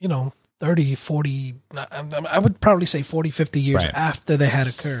 30, 40, I would probably say 40, 50 years after they had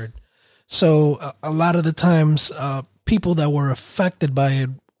occurred. So a lot of the times, people that were affected by it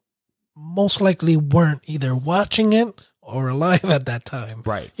most likely weren't either watching it or alive at that time.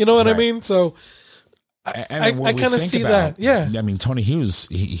 Right. You know what I mean? So I kind of see that. Yeah. I mean, Tony Hughes,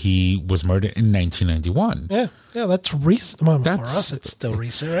 he was murdered in 1991. Yeah. Yeah. That's recent. Well, for us, it's still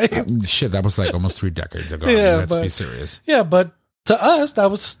recent, right? Shit, that was like almost 3 decades ago. Yeah, let's be serious. Yeah. But to us, that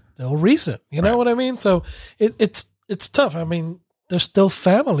was still recent. You know what I mean? So it's tough. I mean, there's still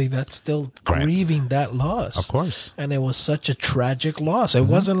family that's still grieving that loss. Of course. And it was such a tragic loss. It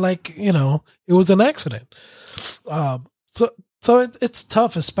wasn't like, it was an accident. So it's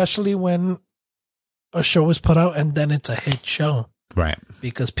tough, especially when a show is put out and then it's a hit show. Right.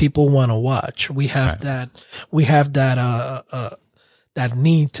 Because people want to watch. We have that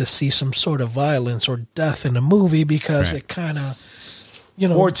need to see some sort of violence or death in a movie because it kind of,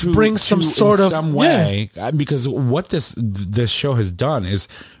 or to bring some sort of some way, because what this show has done is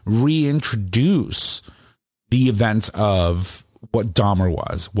reintroduce the events of what Dahmer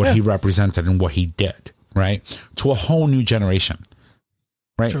was, what he represented, and what he did, right, to a whole new generation,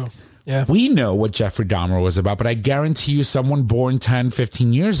 right? True. Yeah. We know what Jeffrey Dahmer was about, but I guarantee you someone born 10,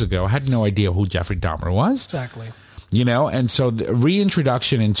 15 years ago had no idea who Jeffrey Dahmer was. Exactly. And so the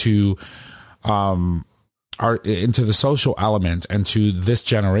reintroduction into into the social element and to this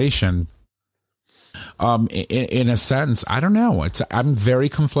generation, in a sense, I don't know. I'm very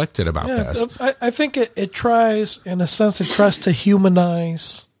conflicted about this. I think it tries, in a sense, it tries to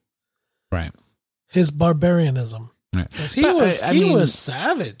humanize his barbarianism. Right. He was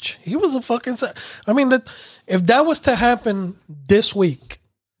savage. He was a fucking I mean, if that was to happen this week,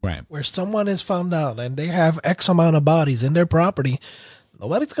 where someone is found out and they have X amount of bodies in their property,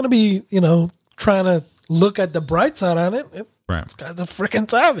 nobody's going to be, trying to look at the bright side on it. This guy's a freaking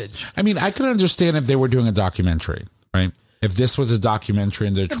savage. I mean, I could understand if they were doing a documentary, right? If this was a documentary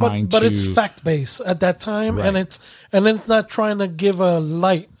and they're trying but it's fact based at that time, and it's not trying to give a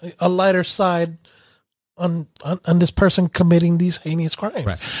lighter side on this person committing these heinous crimes.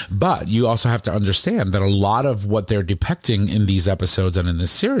 Right. But you also have to understand that a lot of what they're depicting in these episodes and in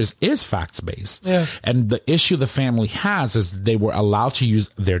this series is facts based. Yeah. And the issue the family has is they were allowed to use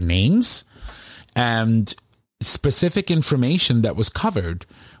their names and specific information that was covered,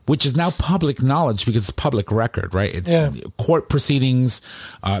 which is now public knowledge because it's public record, right? Court proceedings,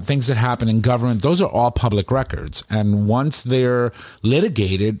 things that happen in government, those are all public records. And once they're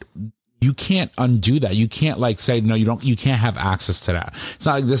litigated, you can't undo that. You can't like say, no, you can't have access to that. It's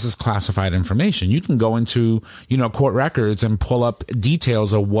not like this is classified information. You can go into, court records and pull up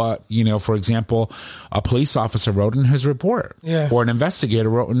details of what, for example, a police officer wrote in his report or an investigator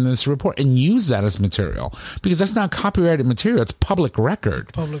wrote in this report and use that as material because that's not copyrighted material. It's public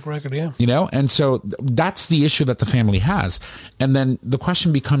record. Public record, yeah. And so that's the issue that the family has. And then the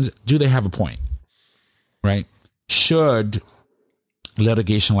question becomes, do they have a point? Right? Should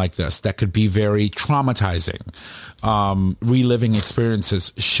litigation like this that could be very traumatizing, reliving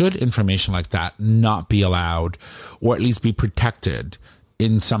experiences, should information like that not be allowed or at least be protected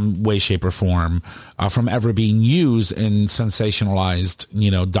in some way, shape, or form from ever being used in sensationalized,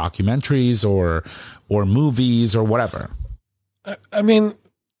 documentaries or movies or whatever? I mean,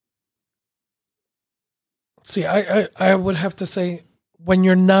 see, I would have to say when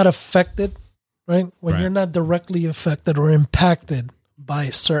you're not affected, right? When you're not directly affected or impacted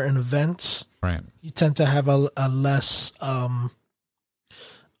by certain events, right, you tend to have a less,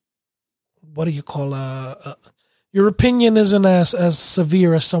 what do you call your opinion isn't as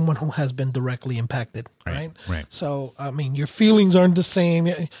severe as someone who has been directly impacted, right? Right. So, I mean, your feelings aren't the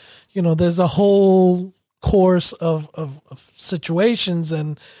same. There's a whole course of situations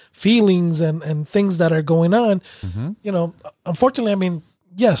and feelings and things that are going on. Mm-hmm. Unfortunately, I mean,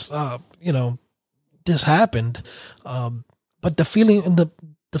 yes, this happened, but the feeling and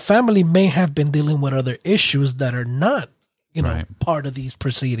the family may have been dealing with other issues that are not, part of these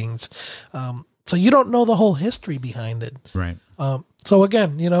proceedings. So you don't know the whole history behind it. Right. So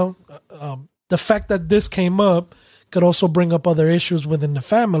again, the fact that this came up could also bring up other issues within the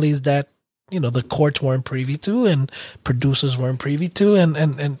families that, the courts weren't privy to and producers weren't privy to.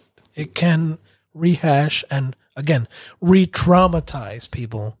 And it can rehash and again, re-traumatize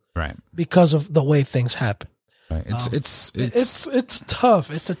people. Right. Because of the way things happen. Right. It's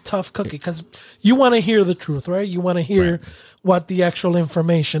tough. It's a tough cookie because you want to hear the truth, right? You want to hear what the actual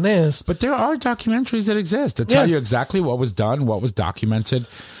information is. But there are documentaries that exist that tell you exactly what was done, what was documented.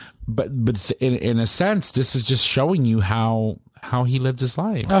 But in a sense, this is just showing you how he lived his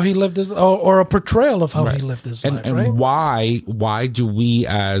life, how he lived his, or a portrayal of how he lived his life, and right? why do we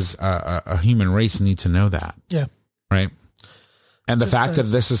as a human race need to know that? Yeah. Right. And the fact that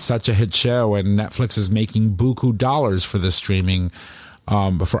this is such a hit show and Netflix is making buku dollars for this streaming,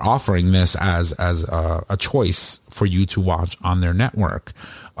 for offering this as a choice for you to watch on their network,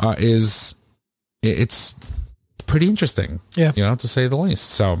 it's pretty interesting. Yeah, to say the least.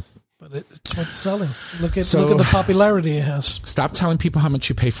 So, but it's what's selling. Look at the popularity it has. Stop telling people how much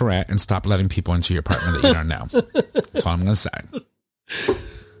you pay for rent and stop letting people into your apartment that you don't know. That's all I'm going to say.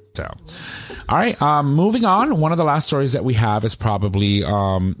 So, all right, moving on. One of the last stories that we have is probably,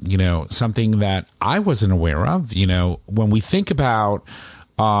 something that I wasn't aware of. When we think about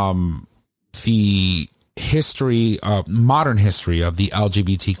the history, modern history of the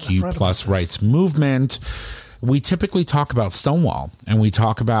LGBTQ plus rights movement, we typically talk about Stonewall, and we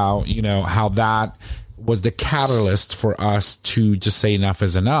talk about, how that was the catalyst for us to just say enough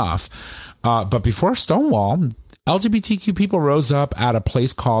is enough. But before Stonewall, LGBTQ people rose up at a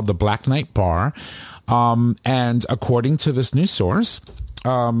place called the Black Knight Bar. And according to this news source,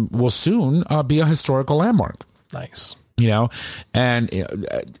 will soon be a historical landmark. Nice. And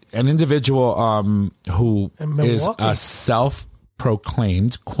an individual who is a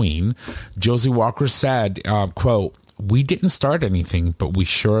self-proclaimed queen, Josie Walker, said, quote, "We didn't start anything, but we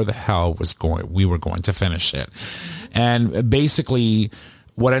sure the hell we were going to finish it." And basically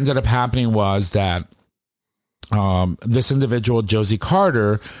what ended up happening was that this individual, Josie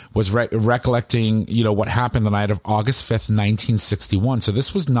Carter, was recollecting, what happened the night of August 5th, 1961. So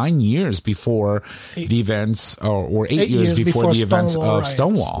this was 9 years before the events, or 8 years before the events of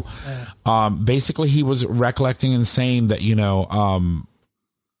Stonewall. Yeah. Basically, he was recollecting and saying that, on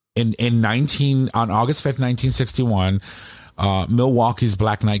August 5th, 1961, Milwaukee's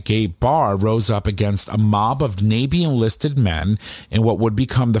Black Knight Gay Bar rose up against a mob of Navy enlisted men in what would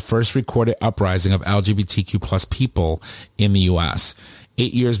become the first recorded uprising of LGBTQ plus people in the U.S.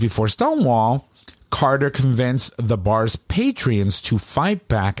 8 years before Stonewall, Carter convinced the bar's patrons to fight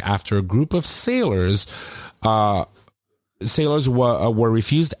back after a group of sailors were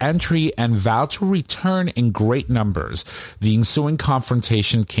refused entry and vowed to return in great numbers. The ensuing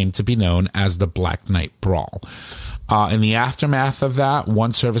confrontation came to be known as the Black Knight Brawl. In the aftermath of that,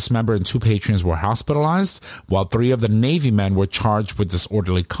 1 service member and 2 patrons were hospitalized, while 3 of the Navy men were charged with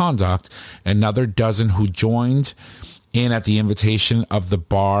disorderly conduct. Another dozen who joined in at the invitation of the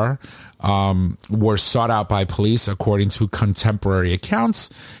bar were sought out by police, according to contemporary accounts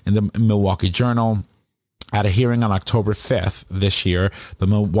in the Milwaukee Journal. At a hearing on October 5th this year, the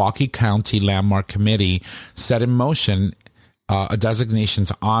Milwaukee County Landmark Committee set in motion a designation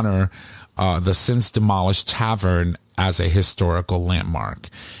to honor the since demolished tavern as a historical landmark.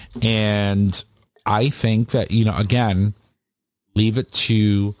 And I think that, again, leave it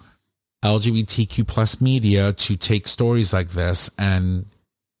to LGBTQ plus media to take stories like this and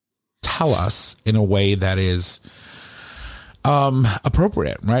tell us in a way that is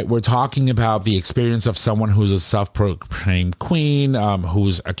appropriate, right? We're talking about the experience of someone who's a self-proclaimed queen,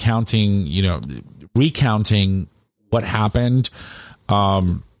 who's recounting what happened.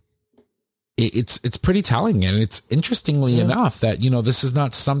 It's pretty telling, and it's interestingly enough that this is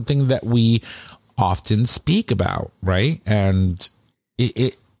not something that we often speak about, right? And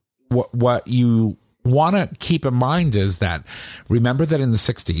what you want to keep in mind is that, remember that in the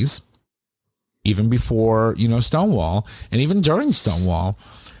 60s, even before Stonewall, and even during Stonewall,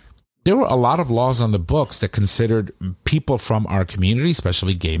 there were a lot of laws on the books that considered people from our community,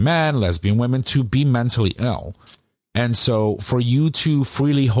 especially gay men, lesbian women, to be mentally ill. And so for you to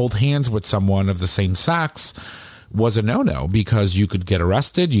freely hold hands with someone of the same sex was a no-no, because you could get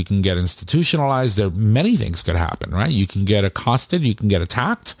arrested, you can get institutionalized, there many things could happen, right? You can get accosted, you can get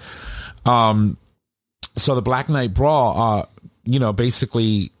attacked. So the Black Knight Brawl,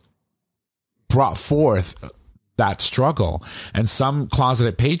 basically brought forth that struggle. And some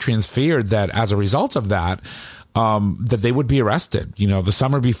closeted patrons feared that as a result of that, that they would be arrested. The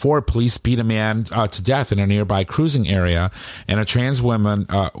summer before, police beat a man to death in a nearby cruising area, and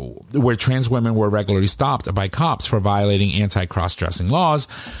where trans women were regularly stopped by cops for violating anti-cross-dressing laws.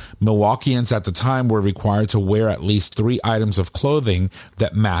 Milwaukeeans at the time were required to wear at least 3 items of clothing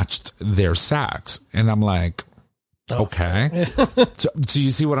that matched their sex. And I'm like, okay. So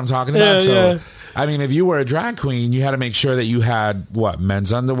you see what I'm talking about? I mean, if you were a drag queen, you had to make sure that you had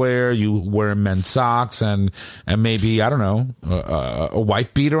men's underwear, you wear men's socks, and maybe, I don't know, a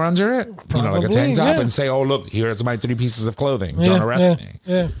wife beater under it, Probably, like a tank top, and say, oh, look, here's my 3 pieces of clothing. Don't arrest me.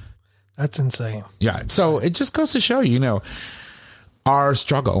 Yeah. That's insane. Yeah. So it just goes to show, our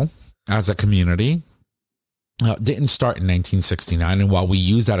struggle as a community didn't start in 1969. And while we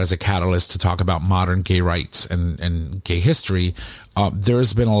use that as a catalyst to talk about modern gay rights and gay history,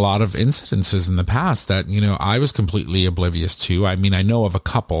 there's been a lot of incidences in the past that, I was completely oblivious to. I mean, I know of a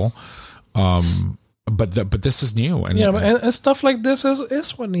couple, but this is new. And stuff like this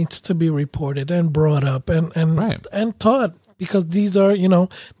is what needs to be reported and brought up and taught, because these are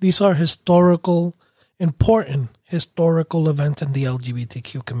important historical events in the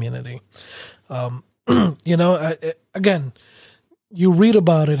LGBTQ community. Again, you read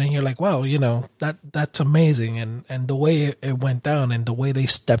about it and you're like, wow, that's amazing. And the way it went down and the way they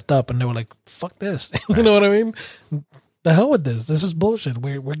stepped up and they were like, fuck this. You know what I mean? The hell with this. This is bullshit.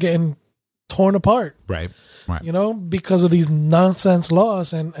 We're getting torn apart. Right. Because of these nonsense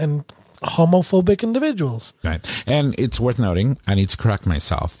laws and homophobic individuals. Right. And it's worth noting, I need to correct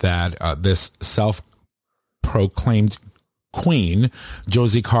myself, that this self-proclaimed queen,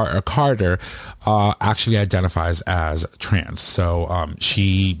 Josie Carter, actually identifies as trans. So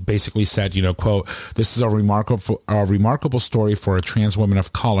she basically said, quote, "This is a remarkable story for a trans woman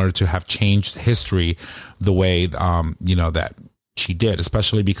of color to have changed history the way, that she did,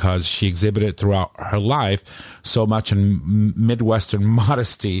 especially because she exhibited throughout her life so much in Midwestern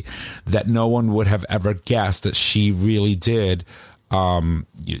modesty that no one would have ever guessed that she really did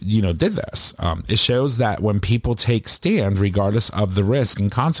did this. It shows that when people take stand, regardless of the risk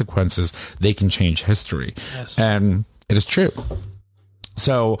and consequences, they can change history." Yes. And it is true.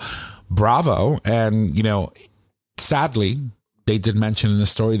 So bravo. And, sadly, they did mention in the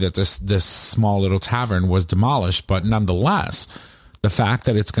story that this small little tavern was demolished, but nonetheless, the fact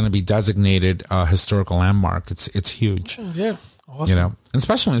that it's going to be designated a historical landmark, it's huge. Yeah. Awesome. And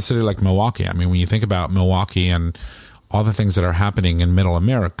especially in a city like Milwaukee. I mean, when you think about Milwaukee and all the things that are happening in Middle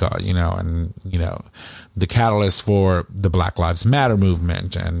America, the catalyst for the Black Lives Matter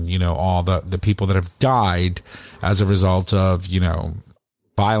movement and, all the people that have died as a result of,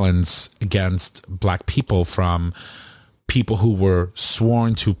 violence against Black people from people who were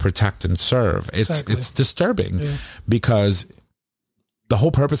sworn to protect and serve. It's disturbing because the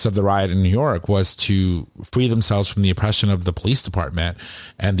whole purpose of the riot in New York was to free themselves from the oppression of the police department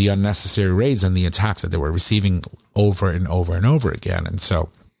and the unnecessary raids and the attacks that they were receiving over and over and over again. And so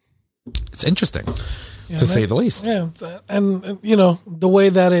it's interesting. to say the least. Yeah. And you know, the way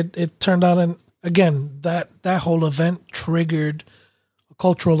that it turned out, and again, that whole event triggered a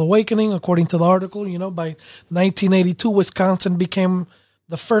cultural awakening, according to the article. You know, by 1982, Wisconsin became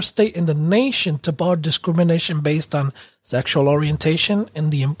the first state in the nation to bar discrimination based on sexual orientation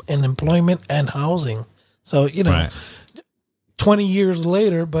in employment and housing. So, you know, 20 years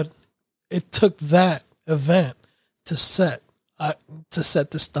later, but it took that event to set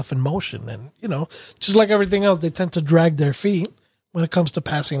this stuff in motion. And, you know, just like everything else, they tend to drag their feet when it comes to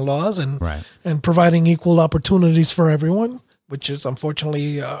passing laws and providing equal opportunities for everyone, which is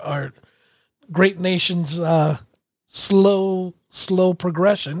unfortunately our great nation's slow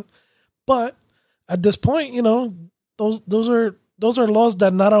progression. But at this point, you know, those are laws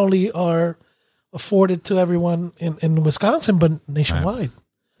that not only are afforded to everyone in Wisconsin, but nationwide.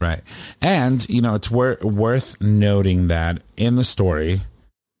 Right. And, you know, it's worth noting that in the story,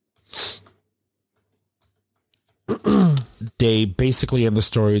 they basically in the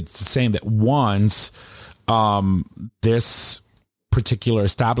story, it's saying that once this particular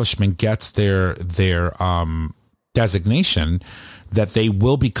establishment gets their designation, that they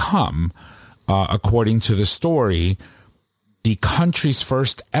will become, according to the story, the country's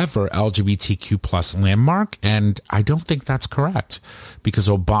first ever LGBTQ plus landmark. And I don't think that's correct, because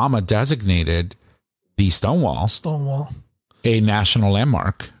Obama designated the Stonewall a national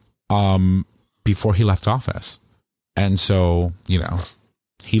landmark before he left office. And so, you know,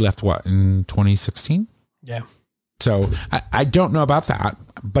 he left in 2016? Yeah. So I don't know about that,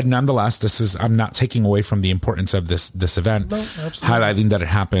 but nonetheless, I'm not taking away from the importance of this event, highlighting that it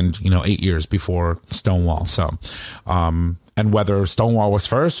happened, you know, 8 years before Stonewall. So, and whether Stonewall was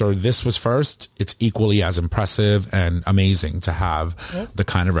first or this was first, it's equally as impressive and amazing to have the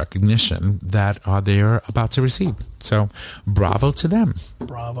kind of recognition that they're about to receive. So bravo to them.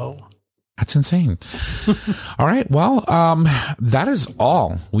 Bravo. That's insane. All right. Well, that is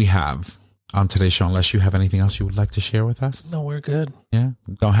all we have on today's show, unless you have anything else you would like to share with us. No, we're good. Yeah,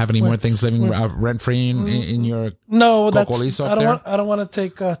 don't have any more things living rent free in your I don't want to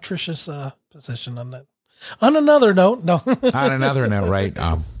take Trisha's position on that. On another note, no. On another note, right?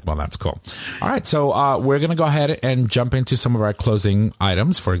 Well, that's cool. All right, so we're gonna go ahead and jump into some of our closing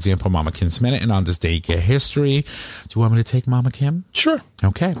items. For example, Mama Kim's Minute and On This Day Gay History. Do you want me to take Mama Kim? Sure.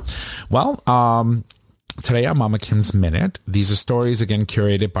 Okay. Well, today on Mama Kim's Minute, these are stories, again,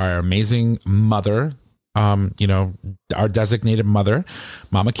 curated by our amazing mother, you know, our designated mother,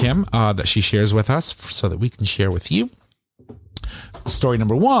 Mama Kim, that she shares with us so that we can share with you. Story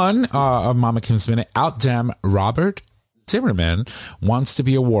number 1 of Mama Kim's Minute: Outdem Robert Zimmerman wants to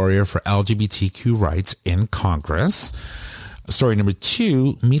be a warrior for LGBTQ rights in Congress. Story number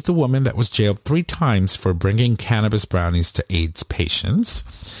 2: Meet the woman that was jailed 3 times for bringing cannabis brownies to AIDS patients.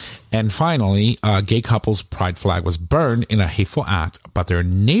 And finally, a gay couple's pride flag was burned in a hateful act, but their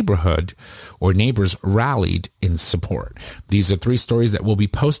neighborhood or neighbors rallied in support. These are 3 stories that will be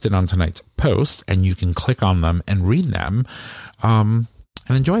posted on tonight's post, and you can click on them and read them and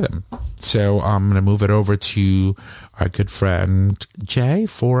enjoy them. So I'm going to move it over to our good friend Jay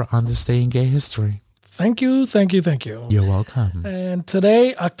for On This Day in Gay History. Thank you. You're welcome. And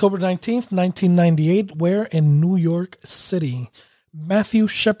today, October 19th, 1998, we're in New York City. Matthew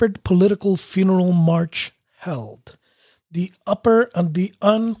Shepard political funeral march held. The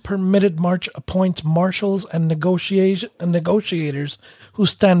unpermitted march appoints marshals and negotiators who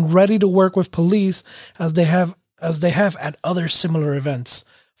stand ready to work with police as they have at other similar events.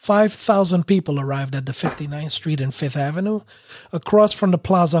 5,000 people arrived at the 59th Street and 5th Avenue, across from the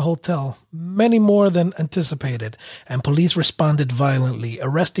Plaza Hotel, many more than anticipated, and police responded violently,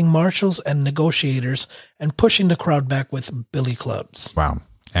 arresting marshals and negotiators and pushing the crowd back with billy clubs. Wow.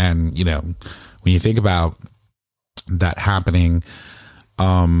 And, you know, when you think about that happening,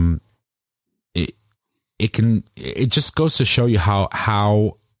 it just goes to show you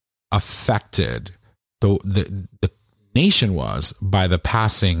how affected the nation was by the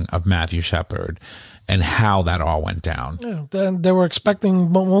passing of Matthew Shepard and how that all went down. Yeah, then they were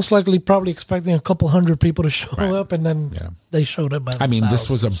probably expecting a couple hundred people to show up, and then they showed up. This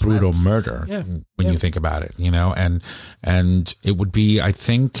was a brutal murder when you think about it, you know, and it would be, I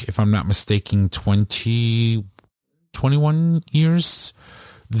think, if I'm not mistaken, 21 years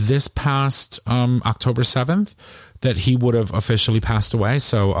this past October 7th that he would have officially passed away.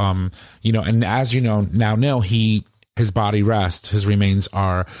 So, you know, and as you know, his body rests, his remains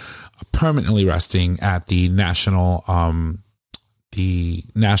are permanently resting at the National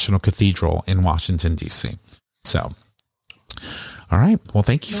Cathedral in Washington, D.C. So, all right. Well,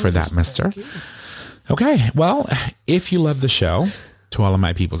 thank you for that, mister. Okay. Well, if you love the show, To all of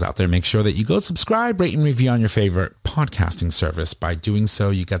my peoples out there, make sure that you go subscribe, rate, and review on your favorite podcasting service. By doing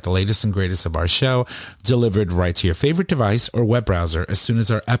so, you get the latest and greatest of our show delivered right to your favorite device or web browser as soon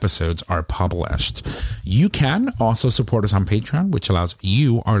as our episodes are published. You can also support us on Patreon, which allows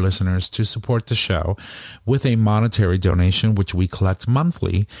you, our listeners, to support the show with a monetary donation, which we collect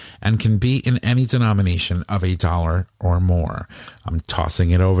monthly and can be in any denomination of $1 or more. I'm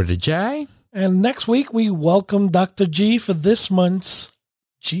tossing it over to Jay. And next week, we welcome Dr. G for this month's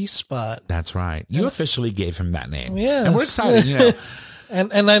G-Spot. That's right. You officially gave him that name. Yes. And we're excited, you know.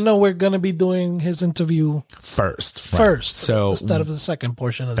 And I know we're going to be doing his interview First. So instead of the second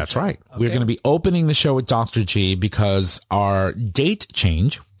portion of the That's show. right. Okay. We're going to be opening the show with Dr. G because our date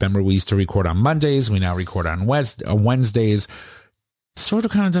change. Remember, we used to record on Mondays. We now record on Wednesdays. Sort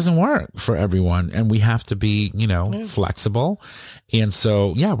of kind of doesn't work for everyone, and we have to be, flexible. And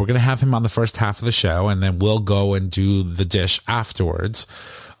so, we're going to have him on the first half of the show, and then we'll go and do the dish afterwards,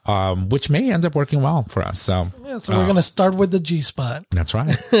 which may end up working well for us. So we're going to start with the G-Spot. That's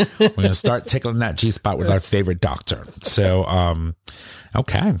right. We're going to start tickling that G-Spot with our favorite doctor. So,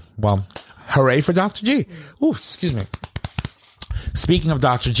 okay. Well, hooray for Dr. G. Ooh, excuse me. Speaking of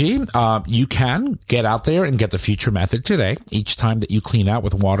Dr. G, you can get out there and get the Future Method today. Each time that you clean out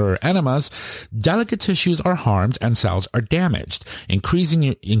with water or enemas, delicate tissues are harmed and cells are damaged, increasing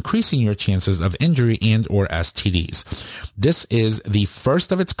your chances of injury and or STDs. This is the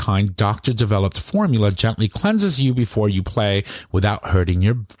first of its kind doctor-developed formula gently cleanses you before you play without hurting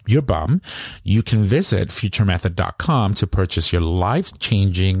your bum. You can visit futuremethod.com to purchase your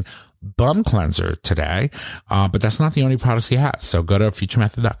life-changing bum cleanser today, but that's not the only products he has. So go to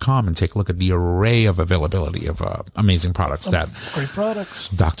futuremethod.com and take a look at the array of availability of amazing products that great products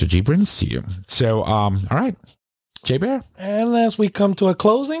Dr. G brings to you. So, all right, Jay Bear. And as we come to a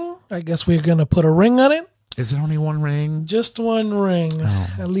closing, I guess we're going to put a ring on it. Is it only one ring? Just one ring,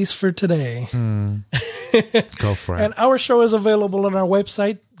 at least for today. Go for it. And our show is available on our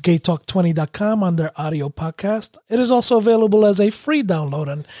website, gaytalk20.com, under audio podcast. It is also available as a free download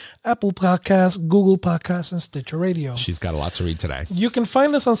on Apple Podcasts, Google Podcasts, and Stitcher Radio. She's got a lot to read today. You can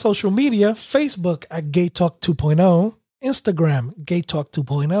find us on social media, Facebook at Gaytalk 2.0, Instagram, Gaytalk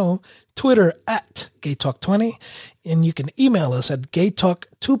 2.0, Twitter at Gaytalk20, and you can email us at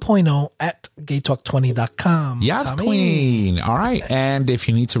gaytalk2.0 at gaytalk20.com. Yes, Tommy. Queen. All right. And if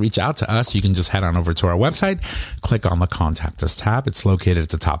you need to reach out to us, you can just head on over to our website, click on the Contact Us tab. It's located at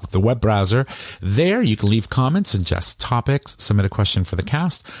the top of the web browser. There, you can leave comments, suggest topics, submit a question for the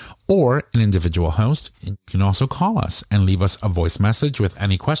cast, or an individual host. You can also call us and leave us a voice message with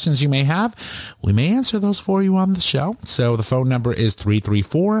any questions you may have. We may answer those for you on the show. So the phone number is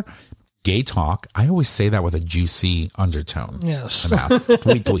 334-GAY TALK. I always say that with a juicy undertone. Yes.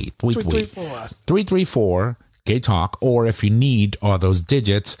 334-GAY TALK. Or if you need all those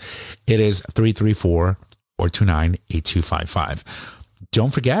digits, it is 334-429-8255.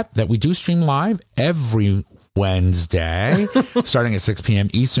 Don't forget that we do stream live every Wednesday, starting at 6 p.m.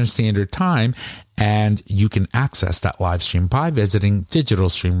 Eastern Standard Time. And you can access that live stream by visiting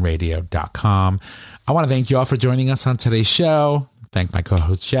digitalstreamradio.com. I want to thank you all for joining us on today's show. Thank my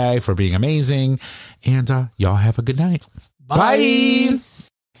co-host Jay for being amazing. And y'all have a good night. Bye.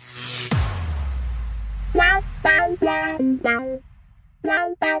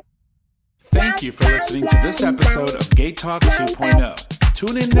 Thank you for listening to this episode of Gay Talk 2.0.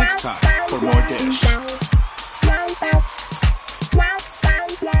 Tune in next time for more dish.